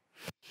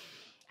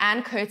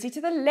 And curtsy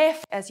to the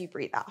left as you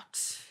breathe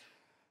out.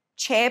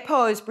 Chair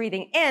pose,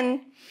 breathing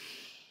in.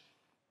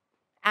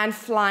 And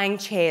flying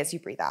chair as you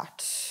breathe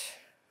out.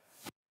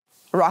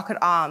 Rocket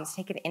arms,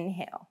 take an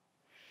inhale.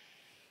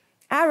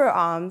 Arrow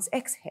arms,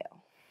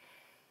 exhale.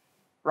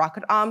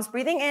 Rocket arms,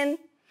 breathing in.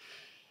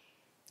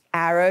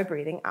 Arrow,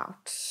 breathing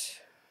out.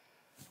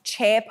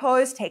 Chair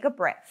pose, take a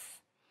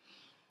breath.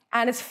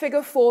 And it's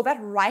figure 4, that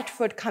right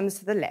foot comes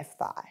to the left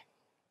thigh.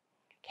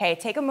 Okay,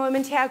 take a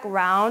moment here,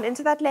 ground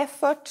into that left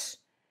foot.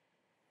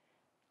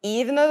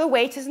 Even though the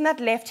weight is in that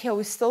left heel,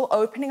 we're still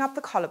opening up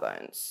the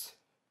collarbones.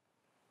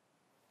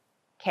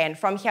 Okay, and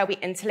from here we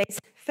interlace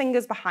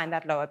fingers behind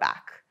that lower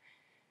back.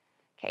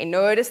 Okay,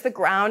 notice the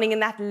grounding in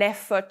that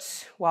left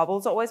foot.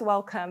 Wobbles are always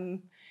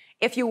welcome.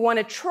 If you want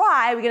to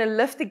try, we're going to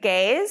lift the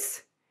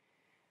gaze,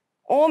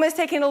 almost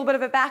taking a little bit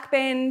of a back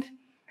bend,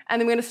 and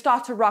then we're going to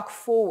start to rock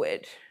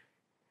forward.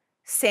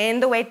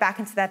 Send the weight back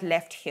into that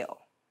left heel.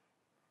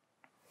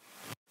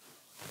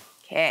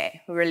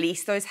 Okay,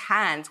 release those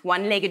hands.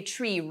 One-legged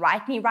tree,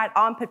 right knee, right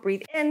armpit,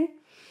 breathe in.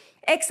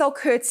 Exhale,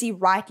 curtsy,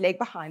 right leg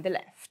behind the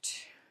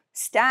left.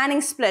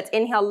 Standing split,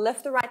 inhale,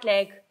 lift the right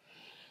leg.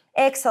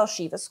 Exhale,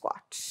 Shiva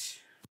squat.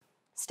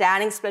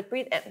 Standing split,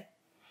 breathe in.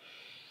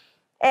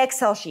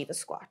 Exhale, Shiva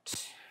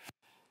squat.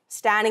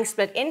 Standing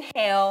split,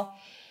 inhale.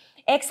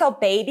 Exhale,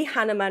 baby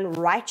Hanuman,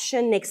 right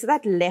shin next to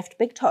that left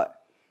big toe.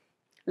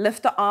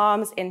 Lift the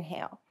arms,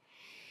 inhale.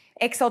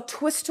 Exhale,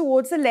 twist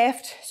towards the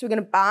left. So we're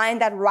going to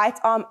bind that right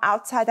arm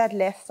outside that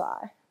left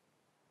thigh.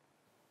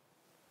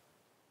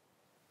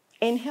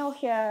 Inhale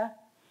here.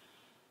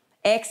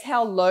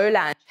 Exhale, low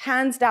lunge.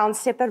 Hands down,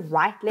 step that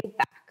right leg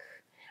back.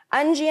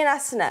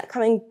 Anjaneyasana,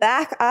 coming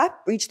back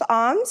up, reach the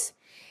arms.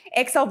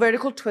 Exhale,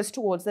 vertical twist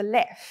towards the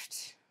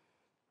left.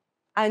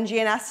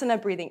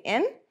 Anjaneyasana, breathing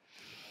in.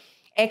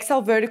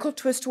 Exhale, vertical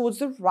twist towards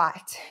the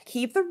right.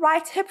 Keep the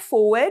right hip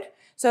forward,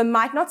 so it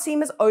might not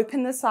seem as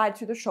open this side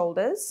through the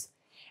shoulders.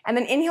 And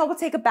then inhale, we'll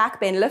take a back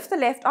bend. Lift the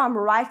left arm,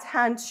 right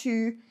hand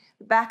to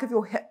the back of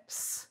your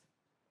hips.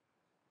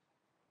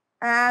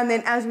 And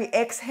then as we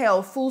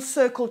exhale, full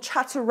circle,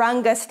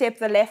 chaturanga, step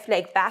the left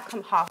leg back,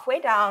 come halfway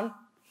down.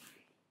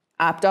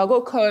 Up dog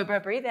or cobra,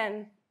 breathe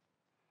in.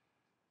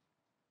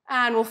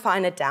 And we'll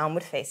find a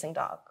downward facing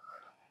dog.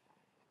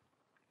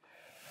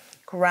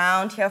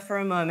 Ground here for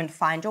a moment,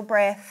 find your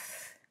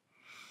breath.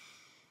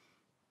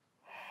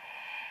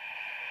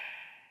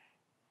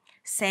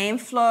 Same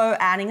flow,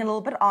 adding a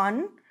little bit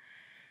on.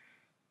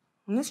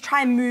 And let's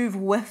try and move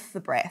with the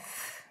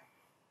breath.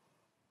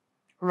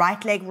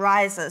 Right leg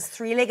rises,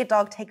 three-legged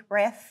dog, take a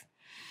breath.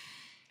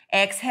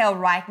 Exhale,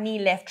 right knee,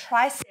 left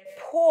tricep,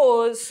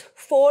 pause,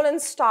 fallen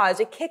stars.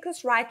 You kick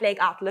this right leg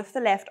out, lift the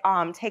left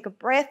arm, take a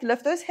breath,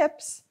 lift those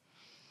hips.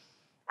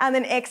 And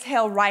then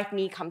exhale, right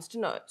knee comes to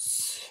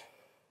nose.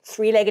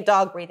 Three-legged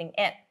dog, breathing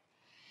in.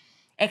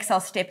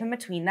 Exhale, step in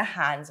between the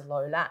hands,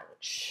 low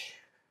lunge.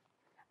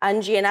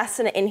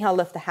 Anjaneyasana, inhale,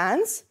 lift the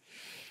hands.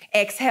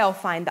 Exhale,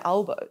 find the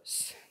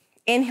elbows.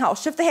 Inhale,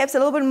 shift the hips a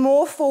little bit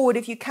more forward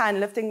if you can,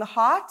 lifting the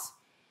heart.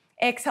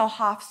 Exhale,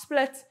 half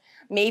split.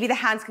 Maybe the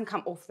hands can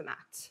come off the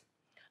mat.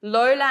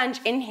 Low lunge,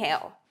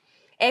 inhale.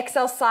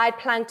 Exhale, side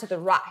plank to the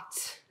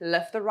right.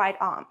 Lift the right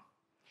arm.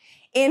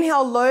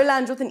 Inhale, low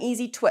lunge with an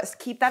easy twist.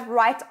 Keep that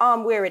right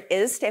arm where it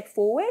is, step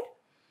forward.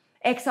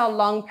 Exhale,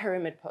 long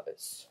pyramid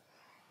pose.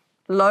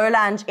 Low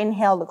lunge,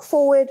 inhale, look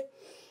forward.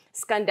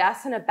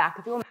 Skandasana, back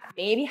of your mat.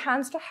 Maybe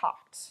hands to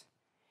heart.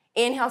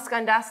 Inhale,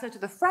 Skandasana to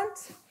the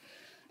front.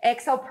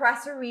 Exhale,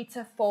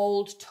 Prasarita,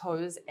 fold,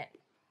 toes in.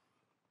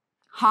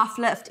 Half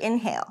lift,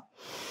 inhale.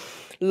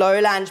 Low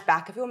lunge,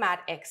 back of your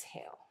mat,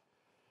 exhale.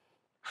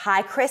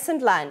 High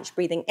crescent lunge,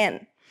 breathing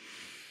in.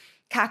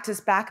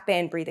 Cactus back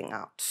bend, breathing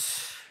out.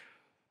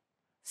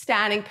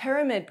 Standing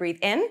pyramid, breathe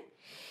in.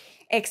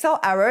 Exhale,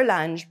 arrow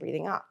lunge,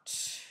 breathing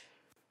out.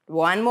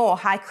 One more,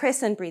 high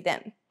crescent, breathe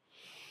in.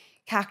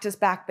 Cactus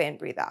back bend,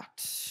 breathe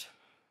out.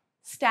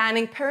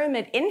 Standing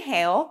pyramid,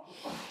 inhale.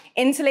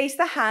 Interlace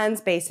the hands,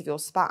 base of your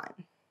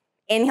spine.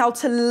 Inhale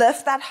to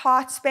lift that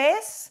heart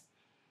space.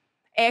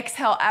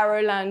 Exhale,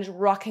 arrow lunge,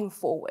 rocking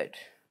forward.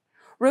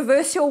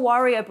 Reverse your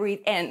warrior,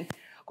 breathe in.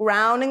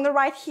 Grounding the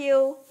right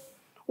heel.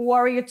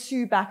 Warrior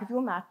 2, back of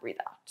your mat, breathe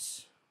out.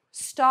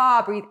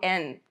 Star, breathe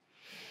in.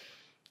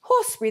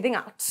 Horse, breathing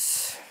out.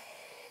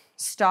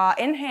 Star,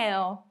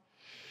 inhale.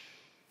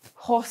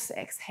 Horse,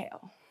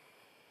 exhale.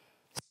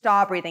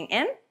 Star, breathing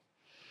in.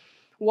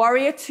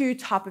 Warrior 2,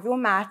 top of your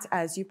mat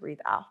as you breathe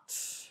out.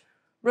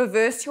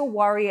 Reverse your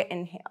warrior,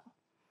 inhale.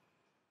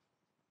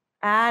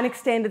 And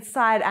extended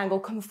side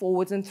angle, come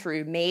forwards and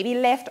through. Maybe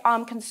left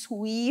arm can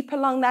sweep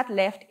along that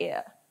left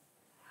ear.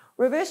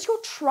 Reverse your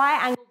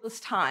triangle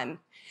this time.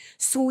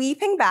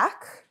 Sweeping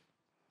back.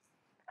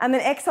 And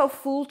then exhale,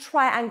 full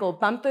triangle.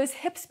 Bump those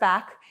hips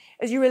back.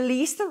 As you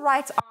release the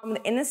right arm,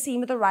 the inner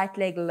seam of the right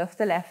leg, lift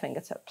the left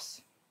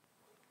fingertips.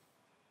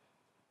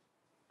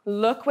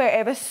 Look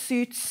wherever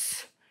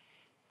suits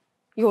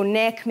your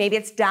neck. Maybe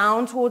it's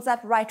down towards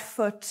that right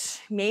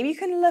foot. Maybe you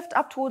can lift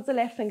up towards the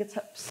left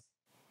fingertips.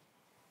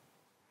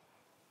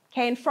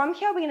 Okay, and from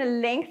here, we're going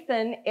to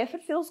lengthen, if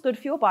it feels good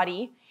for your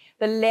body,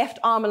 the left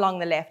arm along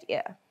the left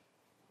ear.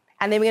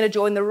 And then we're going to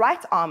join the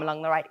right arm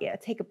along the right ear.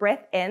 Take a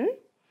breath in.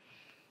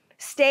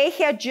 Stay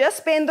here,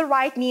 just bend the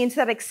right knee into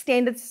that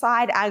extended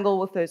side angle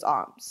with those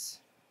arms.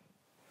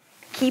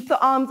 Keep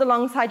the arms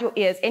alongside your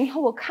ears.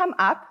 Inhale, we'll come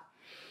up.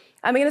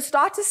 And we're going to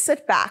start to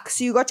sit back.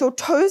 So you got your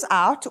toes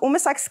out,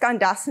 almost like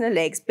skandasana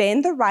legs.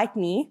 Bend the right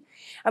knee.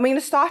 And we're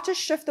going to start to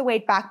shift the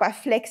weight back by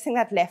flexing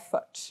that left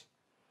foot.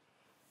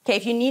 Okay,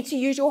 if you need to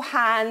use your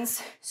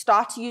hands,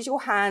 start to use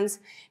your hands.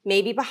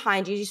 Maybe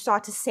behind you, you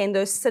start to send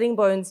those sitting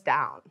bones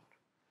down.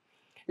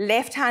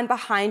 Left hand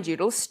behind you,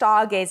 little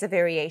stargazer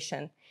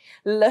variation.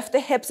 Lift the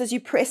hips as you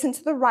press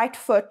into the right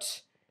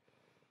foot.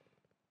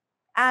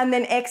 And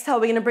then exhale,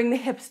 we're going to bring the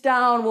hips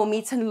down. We'll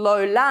meet in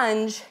low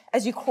lunge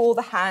as you crawl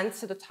the hands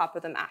to the top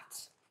of the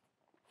mat.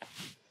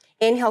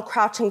 Inhale,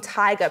 crouching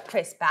tiger,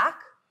 press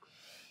back.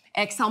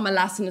 Exhale,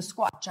 malasana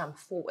squat, jump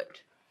forward.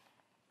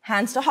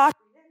 Hands to heart.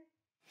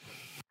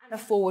 And a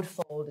forward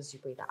fold as you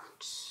breathe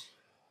out.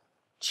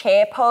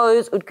 Chair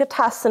pose,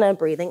 Utkatasana,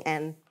 breathing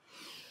in.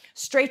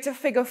 Straight to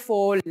figure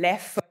four,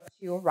 left foot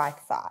to your right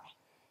thigh.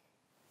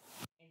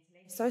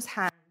 Interlace those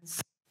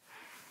hands.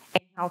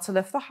 Inhale to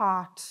lift the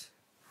heart.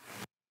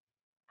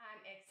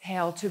 And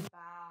exhale to bow.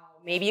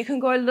 Maybe you can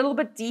go a little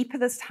bit deeper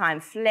this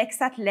time. Flex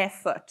that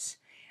left foot.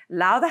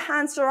 Allow the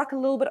hands to rock a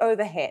little bit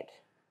overhead.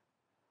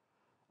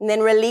 And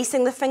then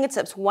releasing the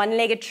fingertips.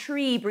 One-legged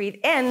tree,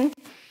 breathe in.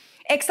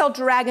 Exhale,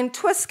 dragon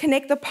twist.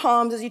 Connect the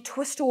palms as you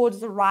twist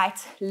towards the right,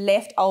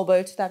 left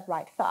elbow to that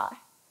right thigh.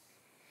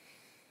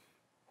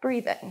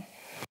 Breathe in.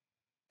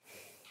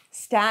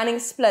 Standing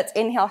split.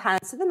 Inhale,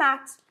 hands to the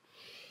mat.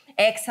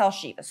 Exhale,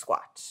 Shiva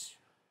squat.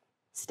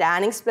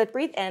 Standing split,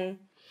 breathe in.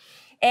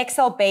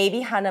 Exhale,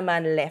 baby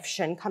Hanuman, left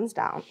shin comes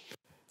down.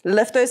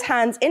 Lift those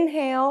hands,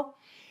 inhale.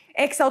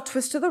 Exhale,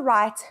 twist to the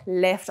right,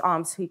 left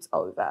arm sweeps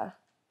over.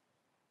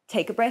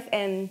 Take a breath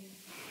in.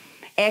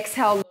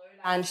 Exhale, low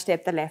lunge,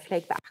 step the left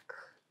leg back.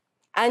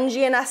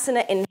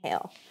 Anjanasana,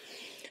 inhale.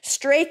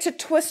 Straight to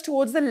twist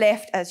towards the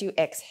left as you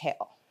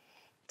exhale.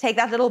 Take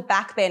that little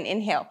back bend,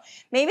 inhale.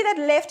 Maybe that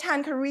left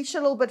hand can reach a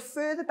little bit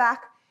further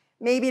back,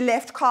 maybe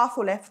left calf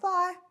or left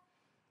thigh.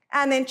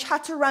 And then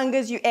chaturanga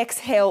as you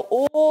exhale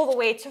all the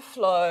way to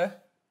flow.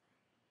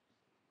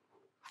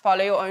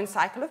 Follow your own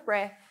cycle of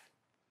breath.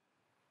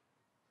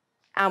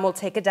 And we'll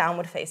take a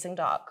downward facing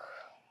dog.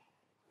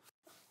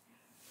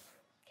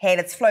 Okay,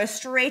 let's flow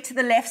straight to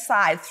the left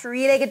side.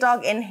 Three-legged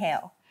dog,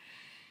 inhale.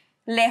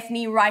 Left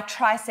knee, right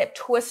tricep,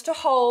 twist to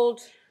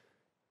hold.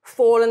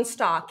 Fallen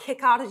star,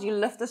 kick out as you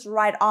lift this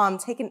right arm.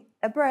 Take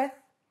a breath.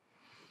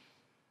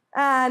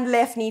 And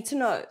left knee to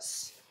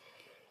nose.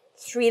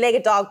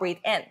 Three-legged dog, breathe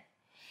in.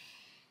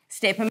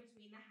 Step in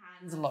between the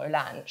hands, low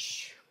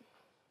lunge.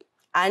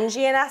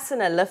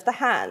 Anjanasana, lift the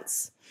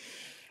hands.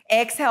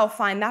 Exhale,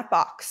 find that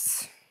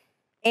box.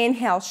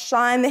 Inhale,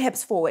 shine the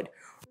hips forward.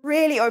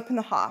 Really open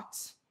the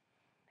heart.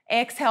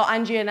 Exhale,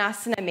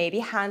 Anjanasana, maybe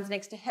hands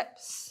next to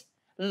hips.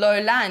 Low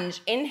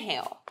lunge,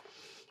 inhale.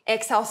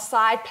 Exhale,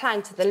 side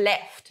plank to the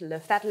left.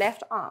 Lift that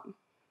left arm.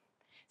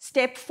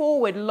 Step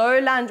forward, low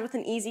lunge with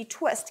an easy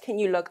twist. Can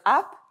you look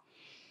up?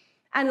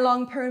 And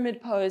long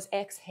pyramid pose,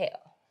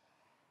 exhale.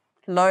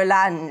 Low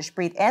lunge,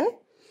 breathe in.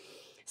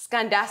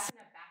 Skandasana,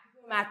 back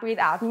of your mat, breathe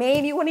out.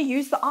 Maybe you want to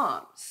use the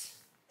arms.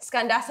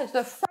 Skandasana to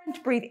the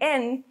front, breathe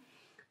in.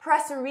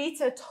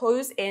 Prasarita,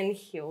 toes in,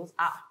 heels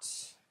out.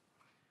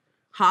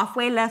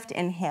 Halfway lift,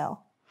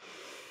 inhale.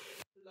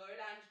 Low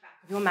lunge,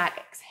 back of your mat,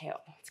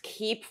 exhale. Let's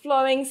keep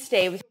flowing,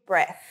 stay with your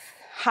breath.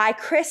 High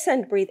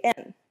crescent, breathe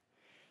in.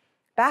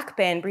 Back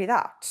bend, breathe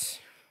out.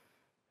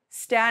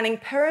 Standing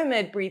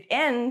pyramid, breathe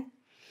in.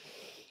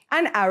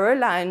 And arrow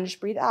lunge,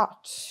 breathe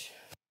out.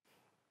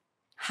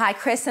 High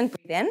crescent,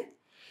 breathe in.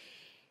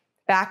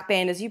 Back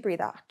bend as you breathe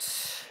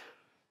out.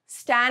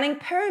 Standing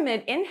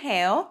pyramid,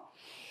 inhale.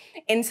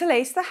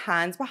 Interlace the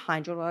hands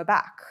behind your lower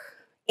back.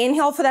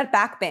 Inhale for that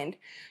back bend.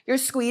 You're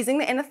squeezing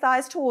the inner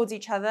thighs towards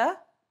each other.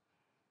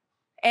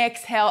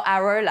 Exhale,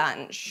 arrow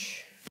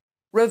lunge.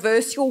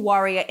 Reverse your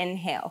warrior,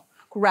 inhale.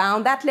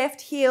 Ground that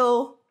left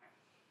heel.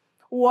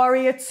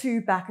 Warrior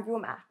two, back of your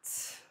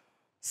mat.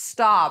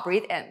 Star,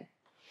 breathe in.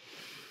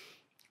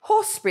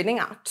 Horse, breathing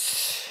out.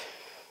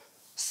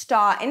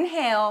 Star,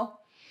 inhale.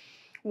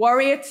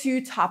 Warrior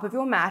two, top of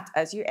your mat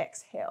as you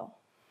exhale.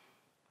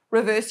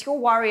 Reverse your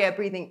warrior,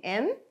 breathing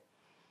in.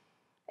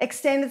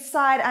 Extended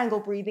side angle,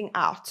 breathing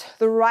out.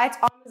 The right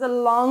arm is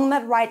along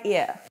that right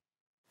ear.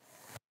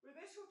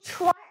 Reverse your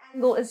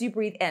triangle as you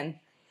breathe in.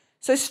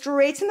 So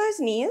straighten those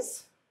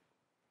knees.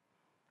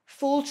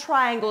 Full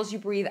triangle as you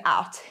breathe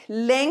out.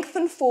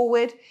 Lengthen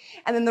forward,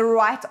 and then the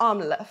right arm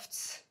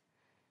lifts.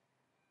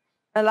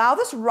 Allow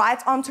this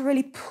right arm to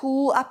really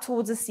pull up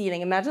towards the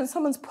ceiling. Imagine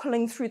someone's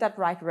pulling through that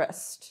right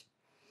wrist.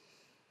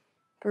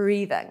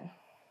 Breathing.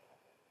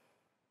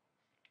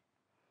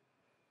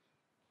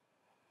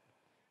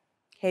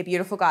 Okay,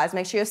 beautiful, guys.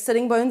 Make sure your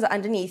sitting bones are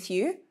underneath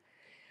you.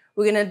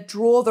 We're going to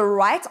draw the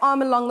right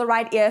arm along the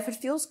right ear if it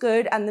feels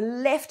good, and the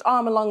left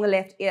arm along the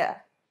left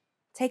ear.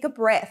 Take a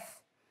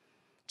breath.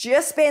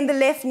 Just bend the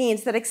left knee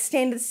into that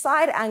extended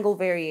side angle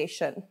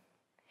variation.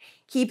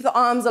 Keep the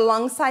arms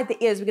alongside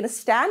the ears. We're going to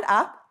stand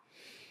up.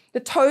 The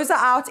toes are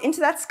out into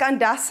that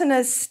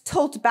Skandasana,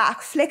 tilt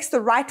back. Flex the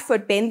right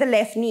foot, bend the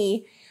left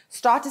knee.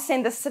 Start to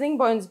send the sitting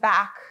bones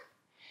back.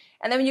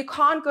 And then when you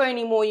can't go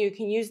anymore, you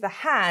can use the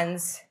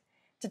hands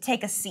to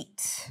take a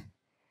seat.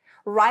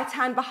 Right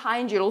hand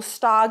behind you, little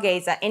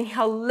stargazer.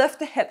 Inhale, lift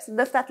the hips,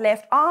 lift that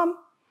left arm.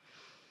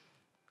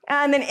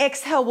 And then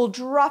exhale, we'll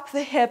drop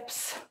the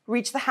hips,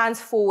 reach the hands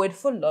forward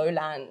for low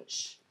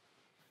lunge.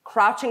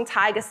 Crouching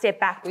tiger, step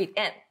back, breathe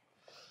in.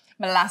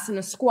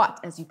 Malasana squat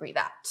as you breathe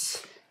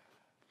out.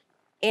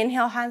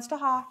 Inhale, hands to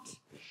heart.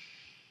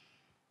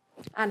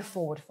 And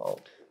forward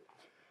fold.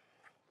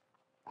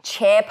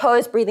 Chair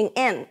pose, breathing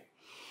in.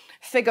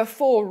 Figure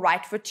 4,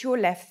 right foot to your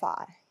left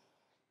thigh.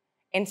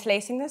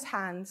 Interlacing those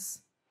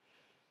hands.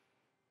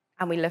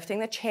 And we're lifting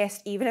the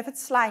chest, even if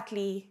it's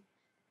slightly.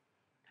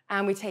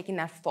 And we're taking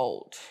that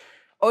fold.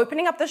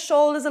 Opening up the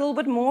shoulders a little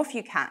bit more if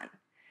you can.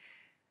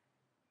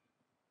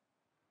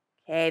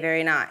 Okay,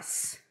 very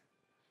nice.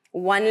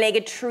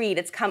 One-legged tree.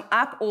 Let's come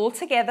up all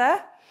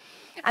together.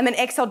 And then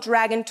exhale,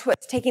 dragon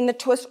twist. Taking the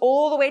twist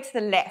all the way to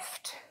the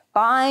left.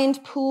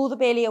 Bind, pull the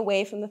belly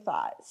away from the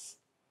thighs.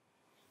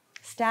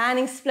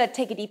 Standing split,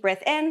 take a deep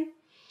breath in.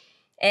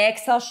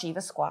 Exhale,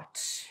 Shiva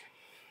squat.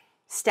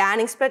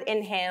 Standing split,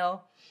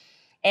 inhale.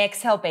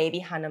 Exhale, baby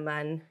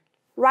Hanuman.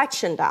 Right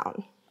shin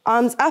down.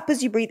 Arms up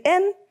as you breathe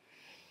in.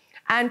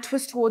 And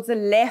twist towards the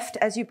left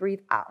as you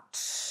breathe out.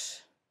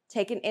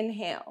 Take an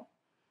inhale.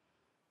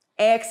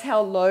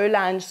 Exhale, low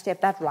lunge,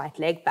 step that right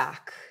leg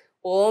back.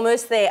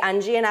 Almost there,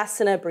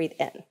 Anjaneyasana, breathe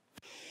in.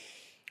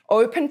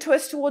 Open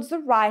twist towards the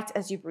right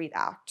as you breathe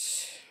out.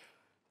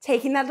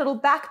 Taking that little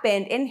back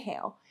bend,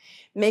 inhale.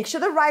 Make sure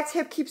the right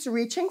hip keeps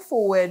reaching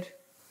forward.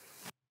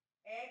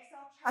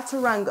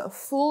 Exhale, chaturanga,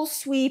 full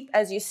sweep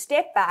as you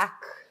step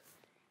back.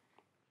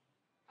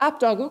 Up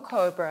dog or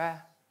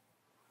cobra.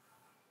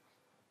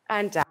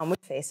 And downward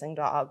facing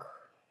dog.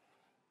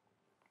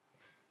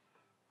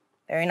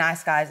 Very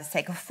nice, guys. Let's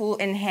take a full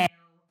inhale.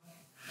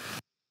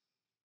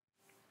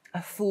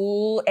 A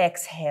full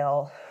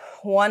exhale.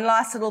 One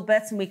last little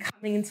bit and we're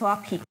coming into our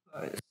peak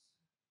pose.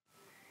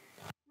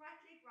 Right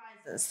leg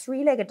rises,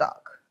 three-legged dog.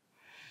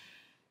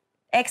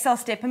 Exhale,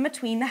 step in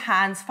between the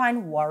hands,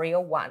 find warrior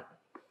one.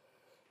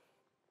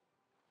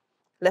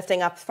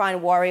 Lifting up,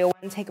 find warrior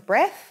one, take a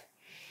breath.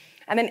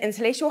 And then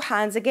interlace your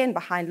hands again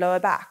behind lower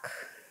back.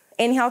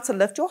 Inhale to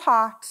lift your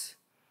heart.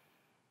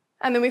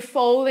 And then we're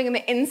folding in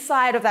the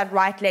inside of that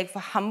right leg for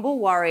humble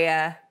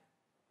warrior,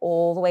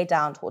 all the way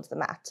down towards the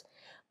mat.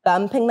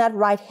 Bumping that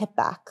right hip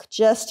back,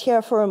 just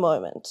here for a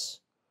moment.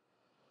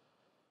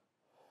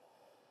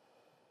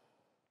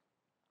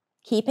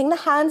 Keeping the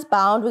hands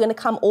bound, we're going to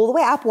come all the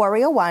way up,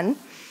 warrior one.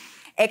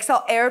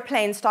 Exhale,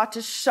 airplane, start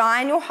to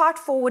shine your heart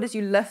forward as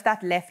you lift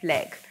that left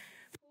leg.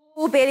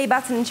 Pull belly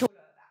button into your lower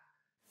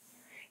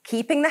back.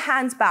 Keeping the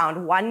hands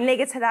bound,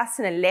 one-legged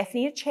Tadasana, left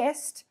knee to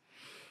chest.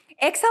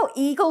 Exhale,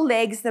 eagle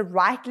legs, the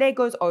right leg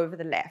goes over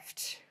the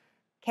left.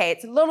 Okay,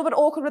 it's a little bit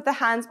awkward with the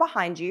hands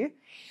behind you.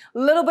 A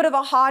little bit of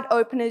a heart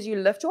open as you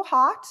lift your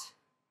heart.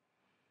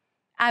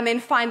 And then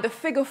find the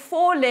figure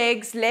 4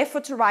 legs, left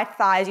foot to right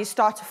thigh as you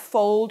start to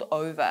fold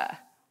over.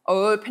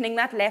 Opening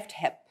that left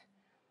hip.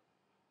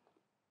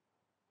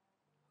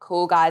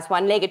 Cool, guys.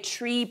 One-legged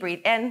tree,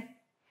 breathe in.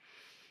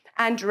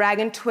 And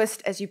dragon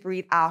twist as you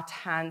breathe out,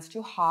 hands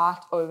to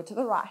heart, over to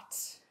the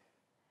right.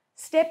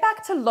 Step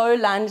back to low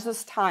lunge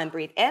this time,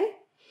 breathe in.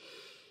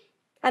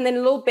 And then a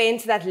little bend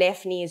to that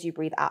left knee as you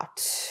breathe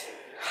out.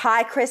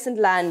 High crescent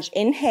lunge,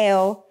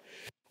 inhale.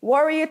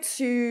 Warrior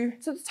 2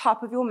 to the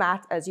top of your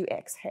mat as you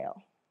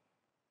exhale.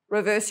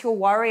 Reverse your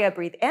warrior,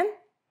 breathe in.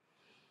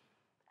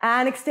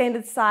 And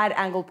extended side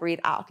angle,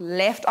 breathe out.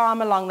 Left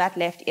arm along that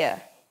left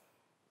ear.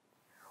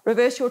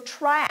 Reverse your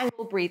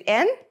triangle, breathe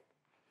in.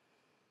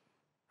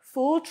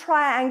 Full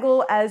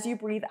triangle as you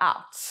breathe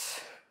out.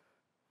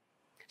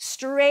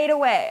 Straight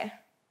away.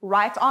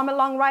 Right arm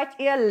along right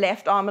ear,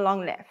 left arm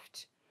along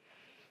left.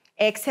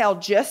 Exhale,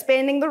 just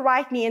bending the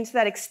right knee into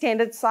that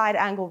extended side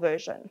angle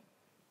version.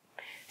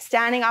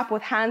 Standing up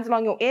with hands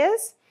along your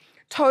ears,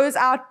 toes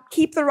out,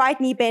 keep the right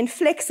knee bent,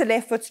 flex the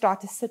left foot,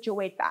 start to sit your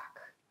weight back.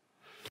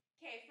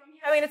 Okay, from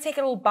here we're going to take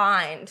a little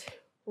bind.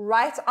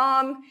 Right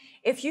arm,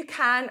 if you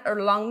can,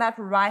 along that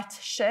right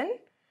shin.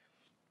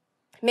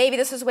 Maybe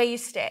this is where you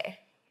stay.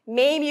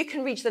 Maybe you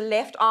can reach the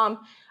left arm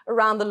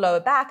around the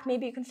lower back.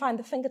 Maybe you can find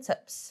the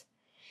fingertips.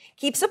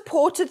 Keep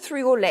supported through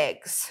your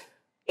legs.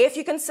 If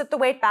you can sit the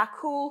weight back,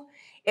 cool.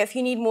 If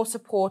you need more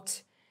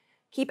support,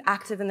 keep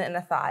active in the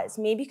inner thighs.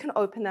 Maybe you can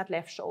open that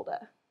left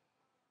shoulder.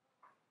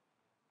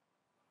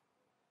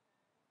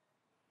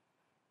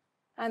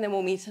 And then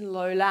we'll meet in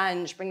low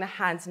lunge. Bring the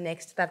hands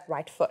next to that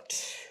right foot.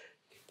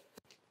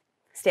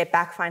 Step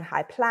back, find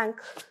high plank.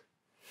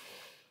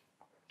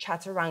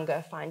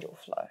 Chaturanga, find your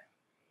flow.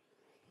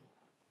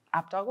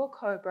 Up dog or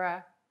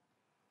cobra.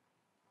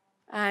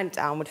 And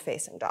downward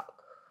facing dog.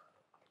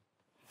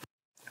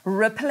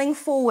 Rippling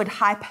forward,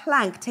 high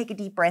plank. Take a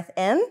deep breath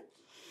in.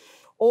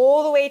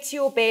 All the way to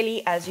your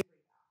belly as you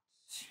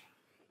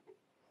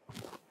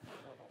breathe out.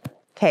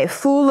 Okay,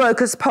 full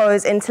locust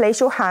pose. Interlace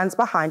your hands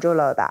behind your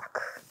lower back.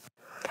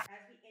 As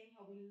we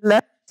inhale, we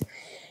lift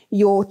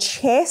your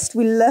chest.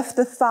 We lift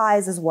the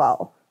thighs as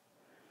well.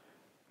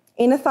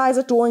 Inner thighs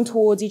are drawing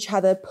towards each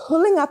other,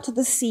 pulling up to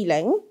the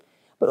ceiling,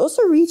 but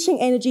also reaching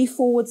energy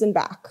forwards and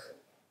back.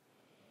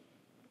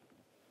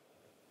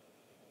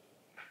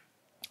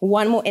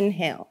 One more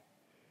inhale.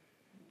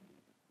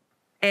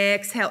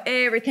 Exhale,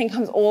 everything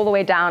comes all the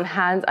way down,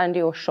 hands under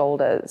your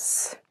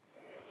shoulders.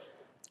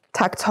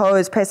 Tuck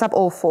toes, press up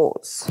all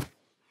fours.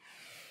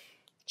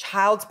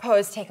 Child's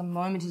pose, take a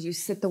moment as you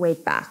sit the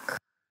weight back.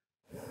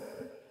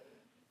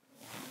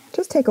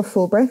 Just take a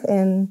full breath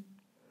in.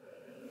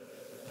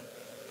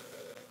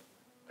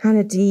 And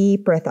a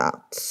deep breath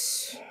out.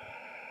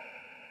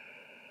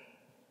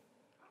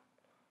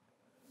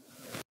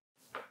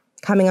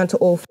 Coming onto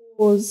all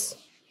fours.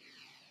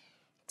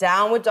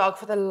 Downward dog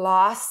for the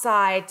last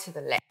side to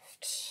the left.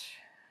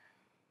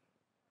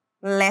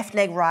 Left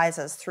leg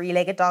rises,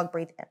 three-legged dog,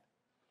 breathe in.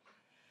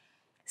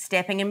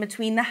 Stepping in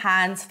between the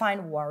hands,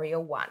 find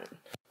warrior one.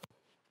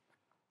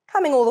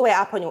 Coming all the way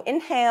up on your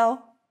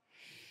inhale.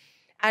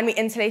 And we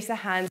interlace the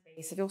hands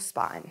base of your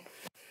spine.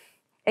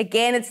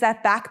 Again, it's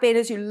that back bend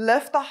as you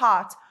lift the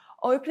heart,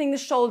 opening the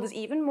shoulders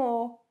even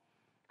more.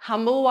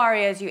 Humble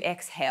warrior as you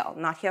exhale,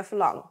 not here for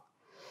long.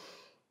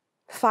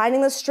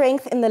 Finding the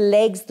strength in the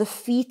legs, the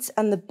feet,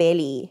 and the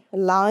belly,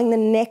 allowing the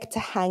neck to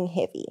hang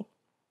heavy.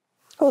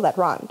 Oh, that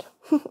rhymed.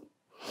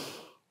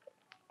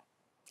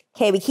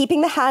 Okay, we're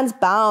keeping the hands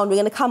bound. We're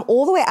going to come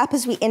all the way up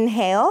as we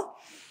inhale,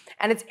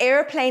 and it's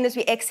airplane as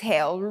we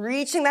exhale,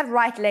 reaching that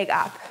right leg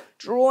up,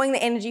 drawing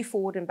the energy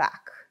forward and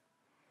back.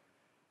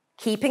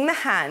 Keeping the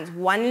hands,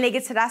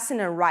 one-legged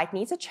Tadasana, right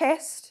knee to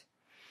chest,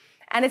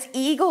 and it's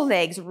eagle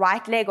legs,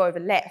 right leg over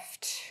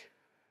left.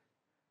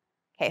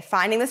 Okay,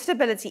 finding the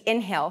stability,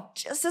 inhale,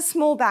 just a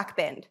small back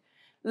bend.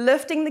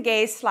 Lifting the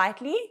gaze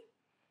slightly.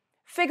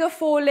 Figure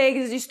four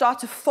legs as you start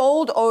to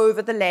fold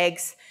over the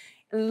legs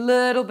a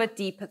little bit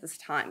deeper this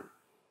time.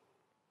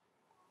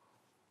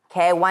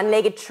 Okay,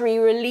 one-legged tree,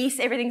 release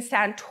everything,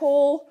 stand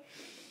tall.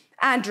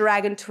 And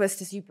dragon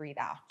twist as you breathe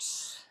out.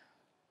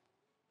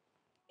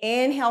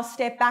 Inhale,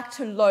 step back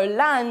to low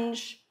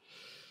lunge.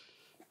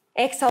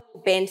 Exhale,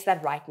 bend to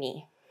that right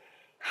knee.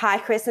 High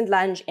crescent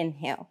lunge,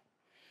 inhale.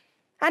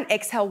 And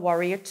exhale,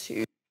 warrior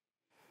two.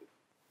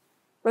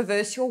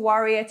 Reverse your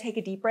warrior, take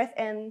a deep breath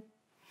in.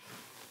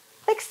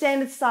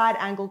 Extended side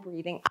angle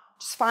breathing out.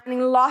 Just finding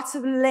lots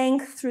of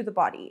length through the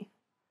body.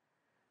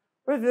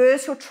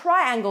 Reverse your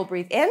triangle,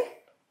 breathe in.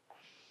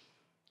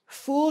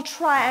 Full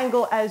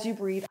triangle as you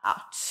breathe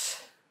out.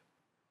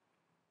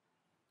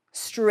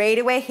 Straight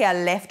away here,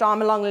 left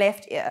arm along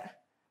left ear.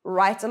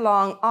 Right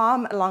along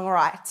arm along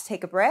right.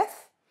 Take a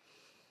breath.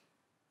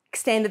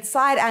 Extended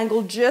side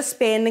angle, just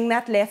bending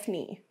that left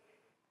knee.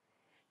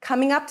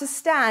 Coming up to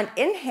stand,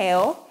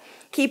 inhale,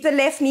 keep the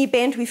left knee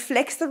bent, we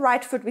flex the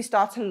right foot, we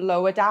start to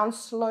lower down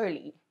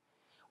slowly.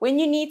 When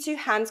you need to,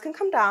 hands can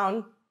come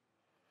down.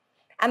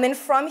 And then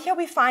from here,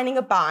 we're finding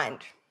a bind.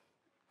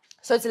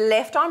 So it's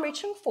left arm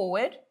reaching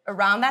forward,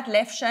 around that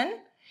left shin.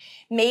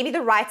 Maybe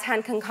the right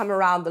hand can come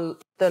around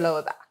the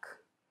lower back.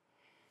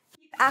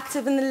 Keep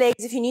active in the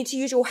legs. If you need to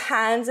use your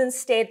hands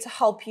instead to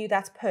help you,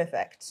 that's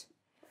perfect.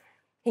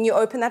 Can you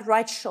open that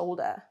right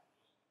shoulder?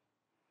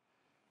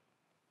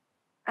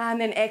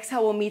 And then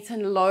exhale, we'll meet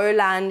in low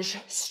lunge,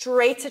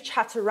 straight to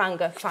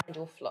chaturanga, find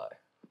your flow.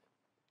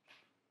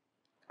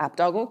 Up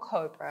dog or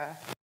cobra.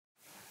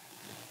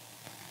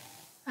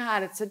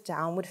 And it's a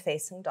downward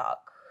facing dog.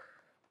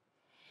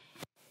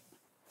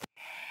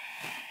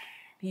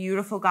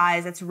 Beautiful,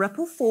 guys. It's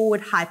ripple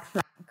forward, high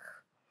plank.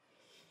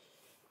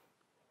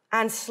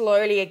 And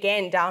slowly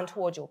again, down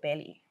towards your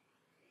belly.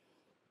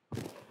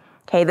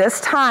 Okay,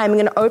 this time, we're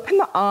going to open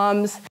the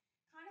arms kind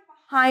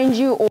of behind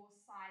you or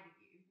side of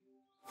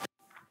you.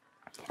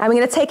 And we're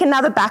going to take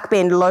another back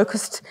bend,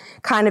 locust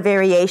kind of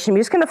variation. We're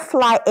just going to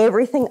fly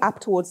everything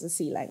up towards the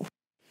ceiling.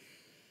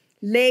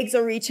 Legs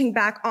are reaching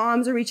back,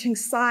 arms are reaching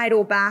side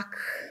or back.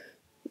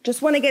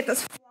 Just want to get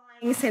this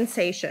flying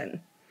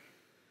sensation.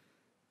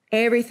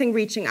 Everything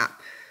reaching up.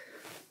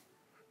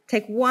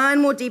 Take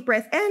one more deep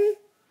breath in.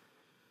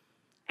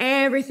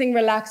 Everything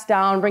relax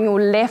down. Bring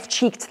your left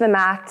cheek to the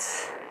mat.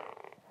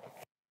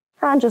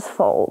 And just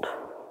fold.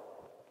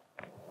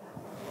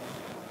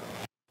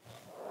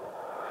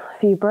 A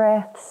few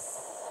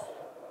breaths.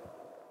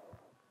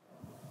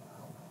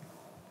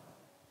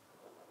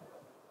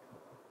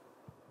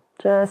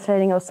 Just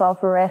letting yourself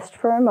rest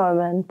for a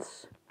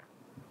moment.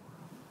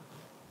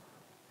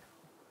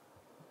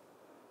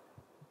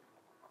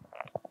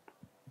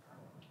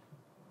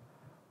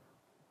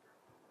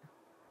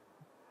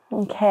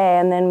 Okay,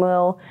 and then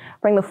we'll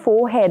bring the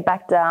forehead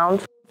back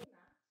down.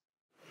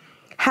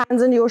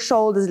 Hands under your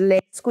shoulders,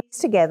 legs squeeze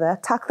together,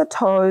 tuck the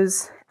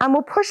toes, and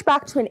we'll push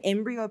back to an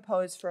embryo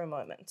pose for a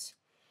moment.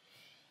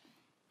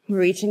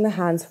 Reaching the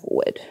hands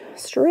forward,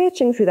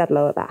 stretching through that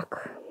lower back.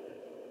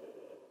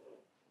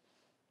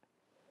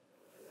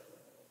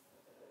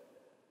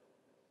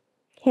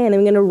 Okay, and then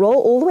we're going to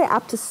roll all the way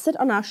up to sit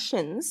on our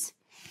shins.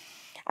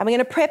 And we're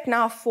going to prep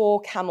now for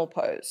camel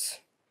pose.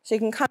 So you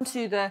can come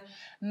to the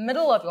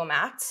middle of your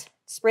mat,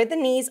 spread the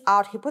knees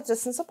out, hip width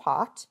distance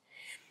apart,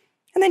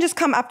 and then just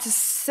come up to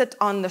sit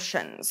on the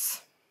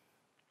shins.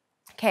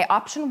 Okay,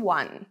 option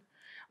 1,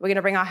 we're going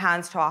to bring our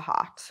hands to our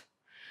heart.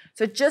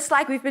 So just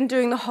like we've been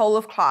doing the whole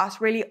of class,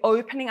 really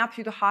opening up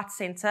through the heart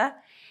center.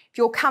 If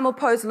your camel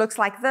pose looks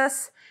like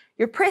this,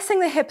 you're pressing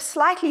the hips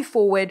slightly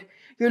forward,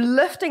 you're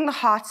lifting the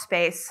heart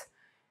space,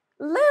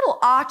 little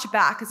arch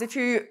back as if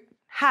you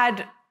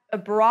had a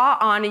bra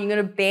on and you're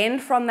going to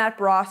bend from that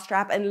bra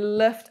strap and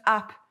lift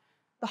up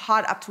the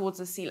heart up towards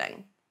the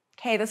ceiling.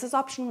 Okay, this is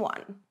option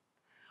 1.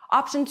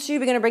 Option 2,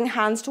 we're going to bring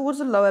hands towards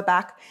the lower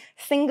back,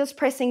 fingers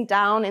pressing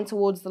down in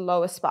towards the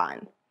lower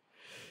spine.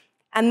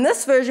 And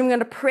this version, we're going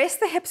to press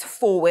the hips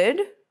forward.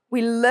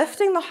 We're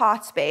lifting the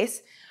heart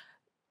space.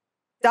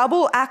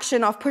 Double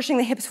action of pushing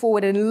the hips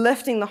forward and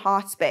lifting the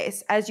heart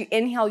space. As you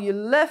inhale, you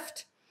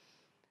lift,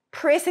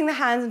 pressing the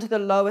hands into the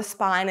lower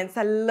spine. It's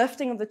a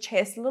lifting of the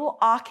chest, a little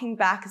arcing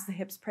back as the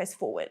hips press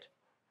forward.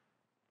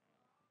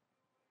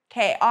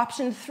 Okay,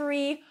 option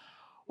 3,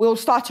 we'll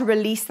start to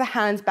release the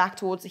hands back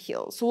towards the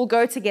heels. So we'll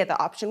go together,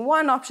 option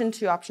 1, option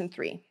 2, option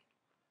 3.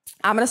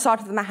 I'm going to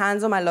start with my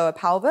hands on my lower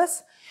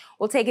pelvis.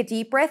 We'll take a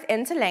deep breath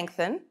in to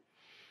lengthen.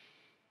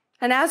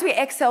 And as we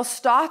exhale,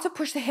 start to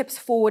push the hips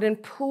forward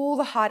and pull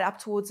the heart up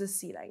towards the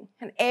ceiling.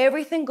 And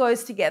everything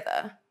goes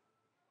together.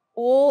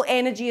 All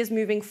energy is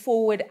moving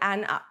forward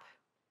and up.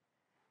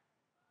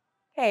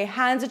 Okay,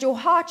 hands at your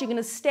heart, you're going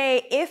to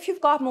stay. If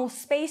you've got more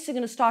space, you're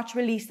going to start to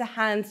release the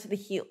hands to the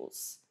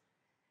heels.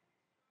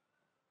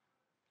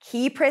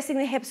 Keep pressing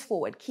the hips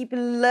forward. Keep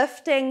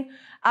lifting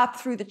up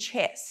through the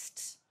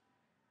chest.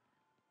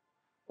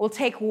 We'll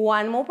take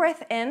one more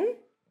breath in.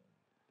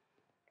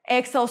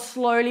 Exhale,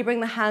 slowly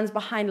bring the hands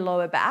behind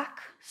lower back.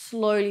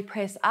 Slowly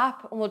press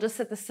up, and we'll just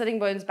sit the sitting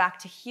bones back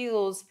to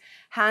heels,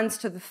 hands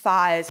to the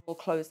thighs. We'll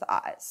close the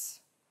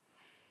eyes.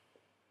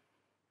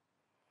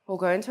 We'll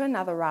go into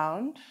another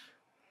round.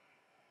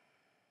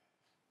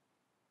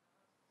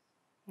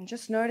 And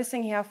just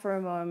noticing here for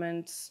a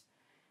moment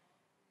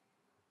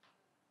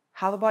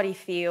how the body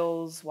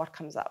feels, what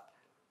comes up.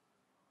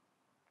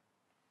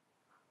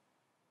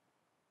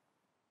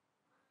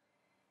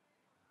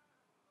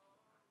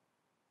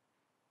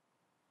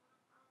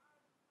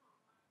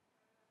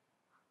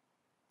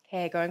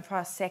 Okay, going for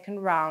our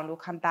second round, we'll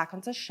come back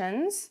onto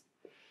shins.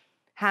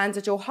 Hands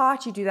at your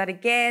heart, you do that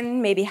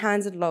again, maybe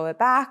hands at lower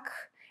back.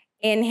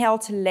 Inhale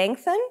to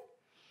lengthen.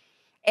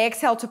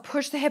 Exhale to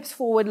push the hips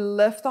forward,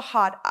 lift the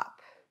heart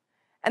up.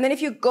 And then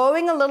if you're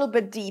going a little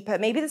bit deeper,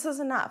 maybe this is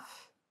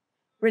enough.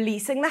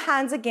 Releasing the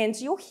hands again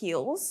to your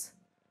heels,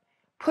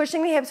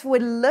 pushing the hips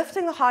forward,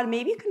 lifting the heart.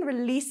 Maybe you can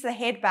release the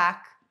head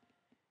back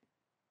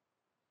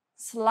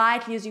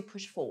slightly as you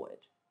push forward.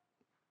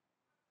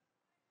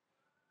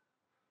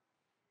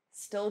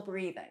 Still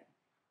breathing.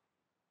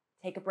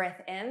 Take a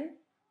breath in.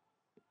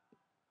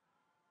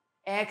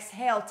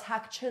 Exhale,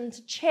 tuck chin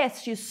to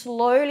chest. You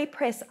slowly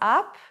press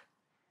up,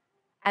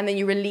 and then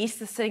you release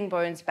the sitting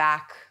bones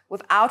back.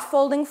 Without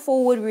folding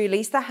forward,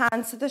 release the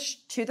hands to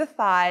the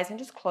thighs and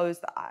just close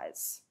the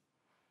eyes.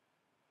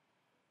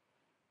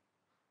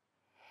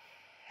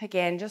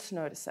 Again, just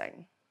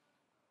noticing.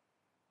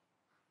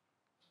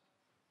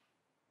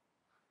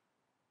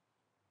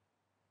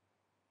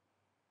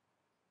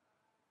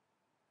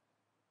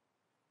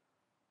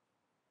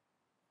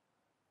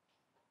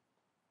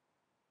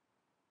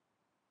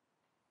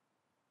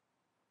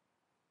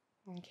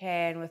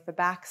 Okay, and with the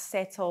back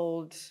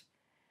settled,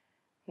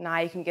 now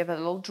you can give it a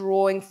little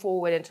drawing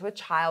forward into a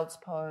child's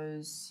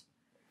pose.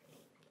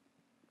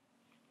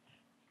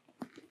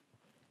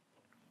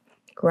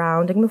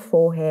 Grounding the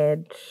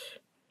forehead.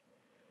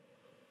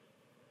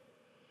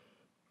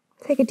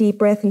 Take a deep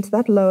breath into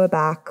that lower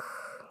back.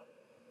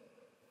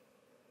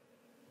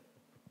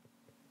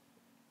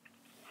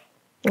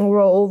 And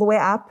roll all the way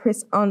up,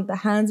 press on the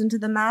hands into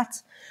the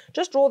mat.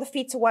 Just draw the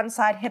feet to one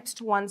side, hips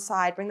to one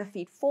side, bring the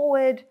feet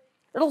forward.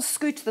 Little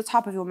scoot to the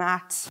top of your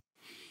mat.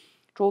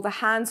 Draw the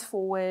hands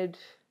forward,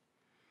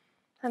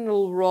 and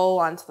it'll roll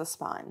onto the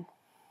spine.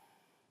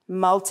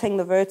 Melting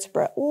the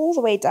vertebra all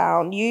the way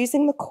down,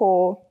 using the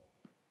core.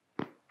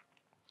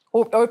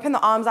 Or open the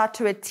arms out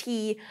to a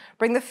T.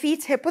 Bring the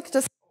feet hip width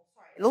just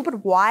a little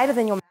bit wider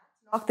than your mat.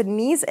 Knock the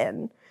knees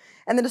in.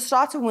 And then to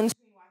start to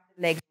windscreen wipe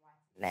the legs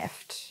right and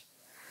left.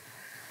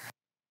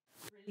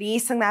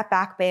 Releasing that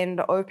back bend,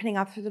 opening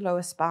up through the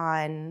lower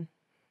spine.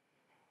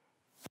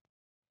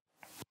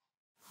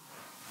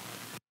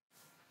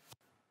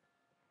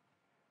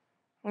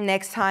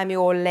 Next time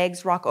your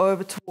legs rock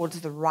over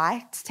towards the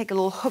right, take a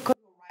little hook of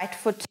your right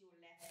foot to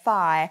your left left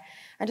thigh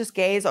and just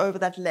gaze over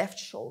that left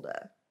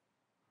shoulder.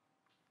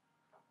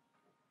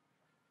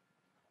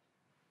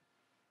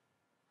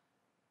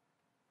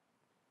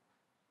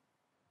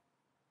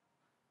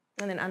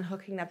 And then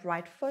unhooking that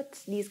right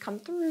foot, knees come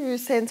through,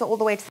 center all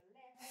the way to the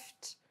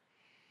left.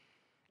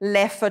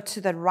 Left foot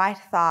to the right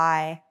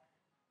thigh.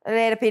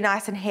 Let it be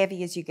nice and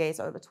heavy as you gaze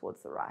over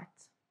towards the right.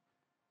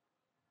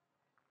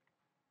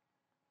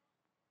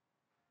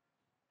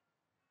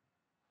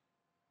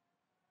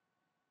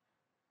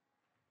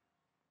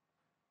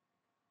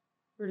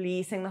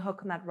 Releasing the hook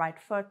on that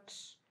right foot.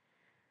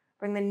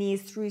 Bring the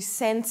knees through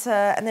center,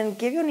 and then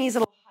give your knees a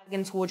little hug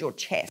in towards your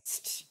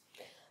chest.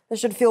 This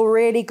should feel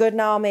really good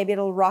now. Maybe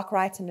it'll rock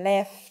right and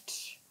left.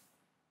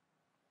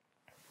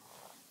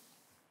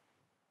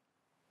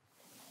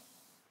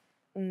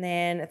 And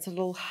then it's a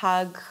little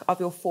hug of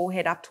your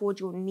forehead up towards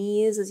your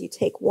knees as you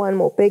take one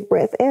more big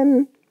breath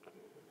in.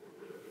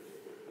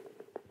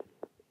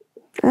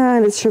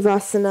 And it's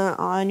Ustrasana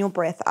on your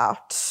breath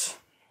out.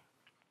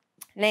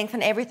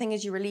 Lengthen everything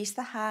as you release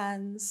the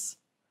hands.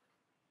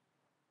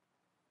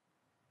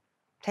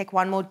 Take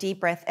one more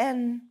deep breath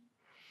in.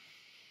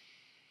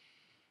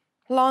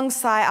 Long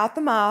sigh out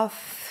the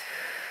mouth.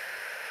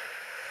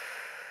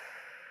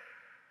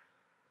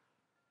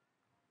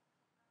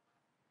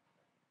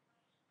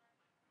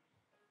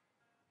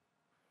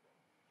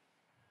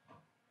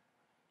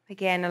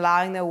 Again,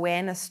 allowing the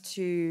awareness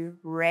to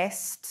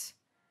rest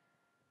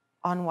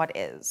on what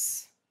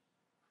is.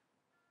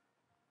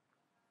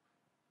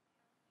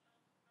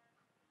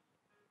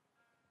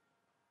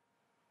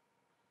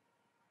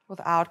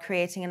 Without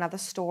creating another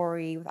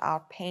story,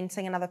 without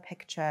painting another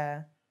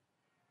picture.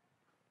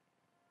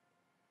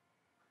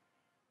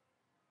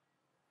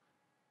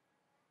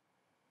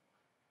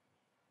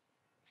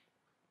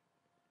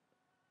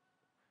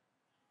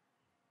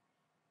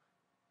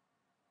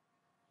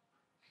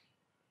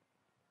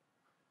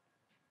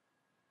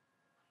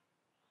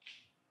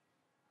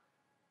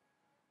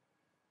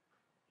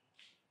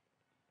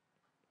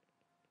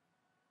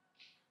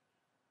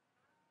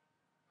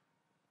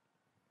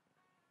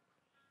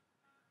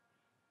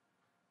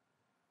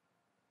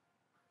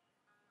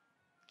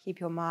 Keep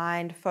your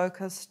mind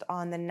focused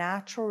on the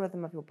natural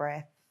rhythm of your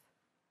breath.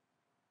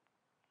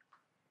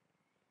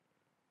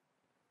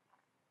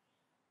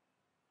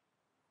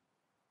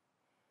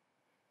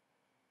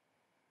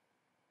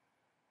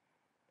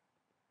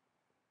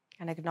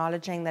 And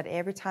acknowledging that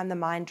every time the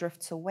mind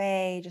drifts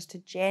away, just to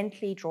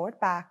gently draw it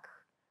back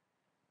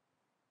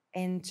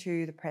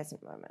into the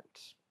present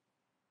moment.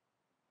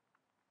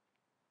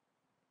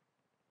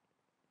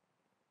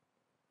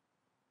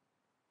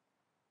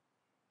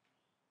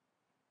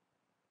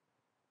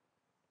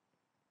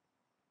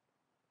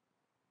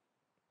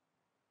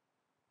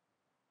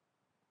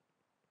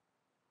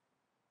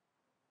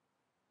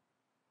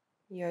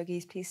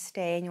 Yogis, please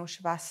stay in your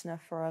Shavasana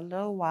for a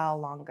little while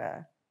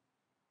longer.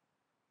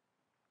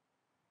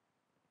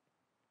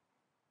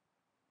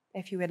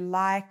 If you would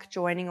like,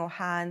 joining your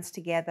hands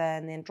together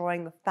and then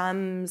drawing the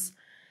thumbs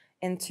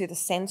into the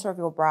center of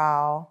your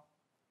brow,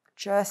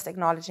 just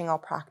acknowledging our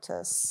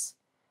practice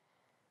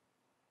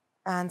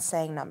and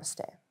saying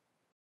namaste.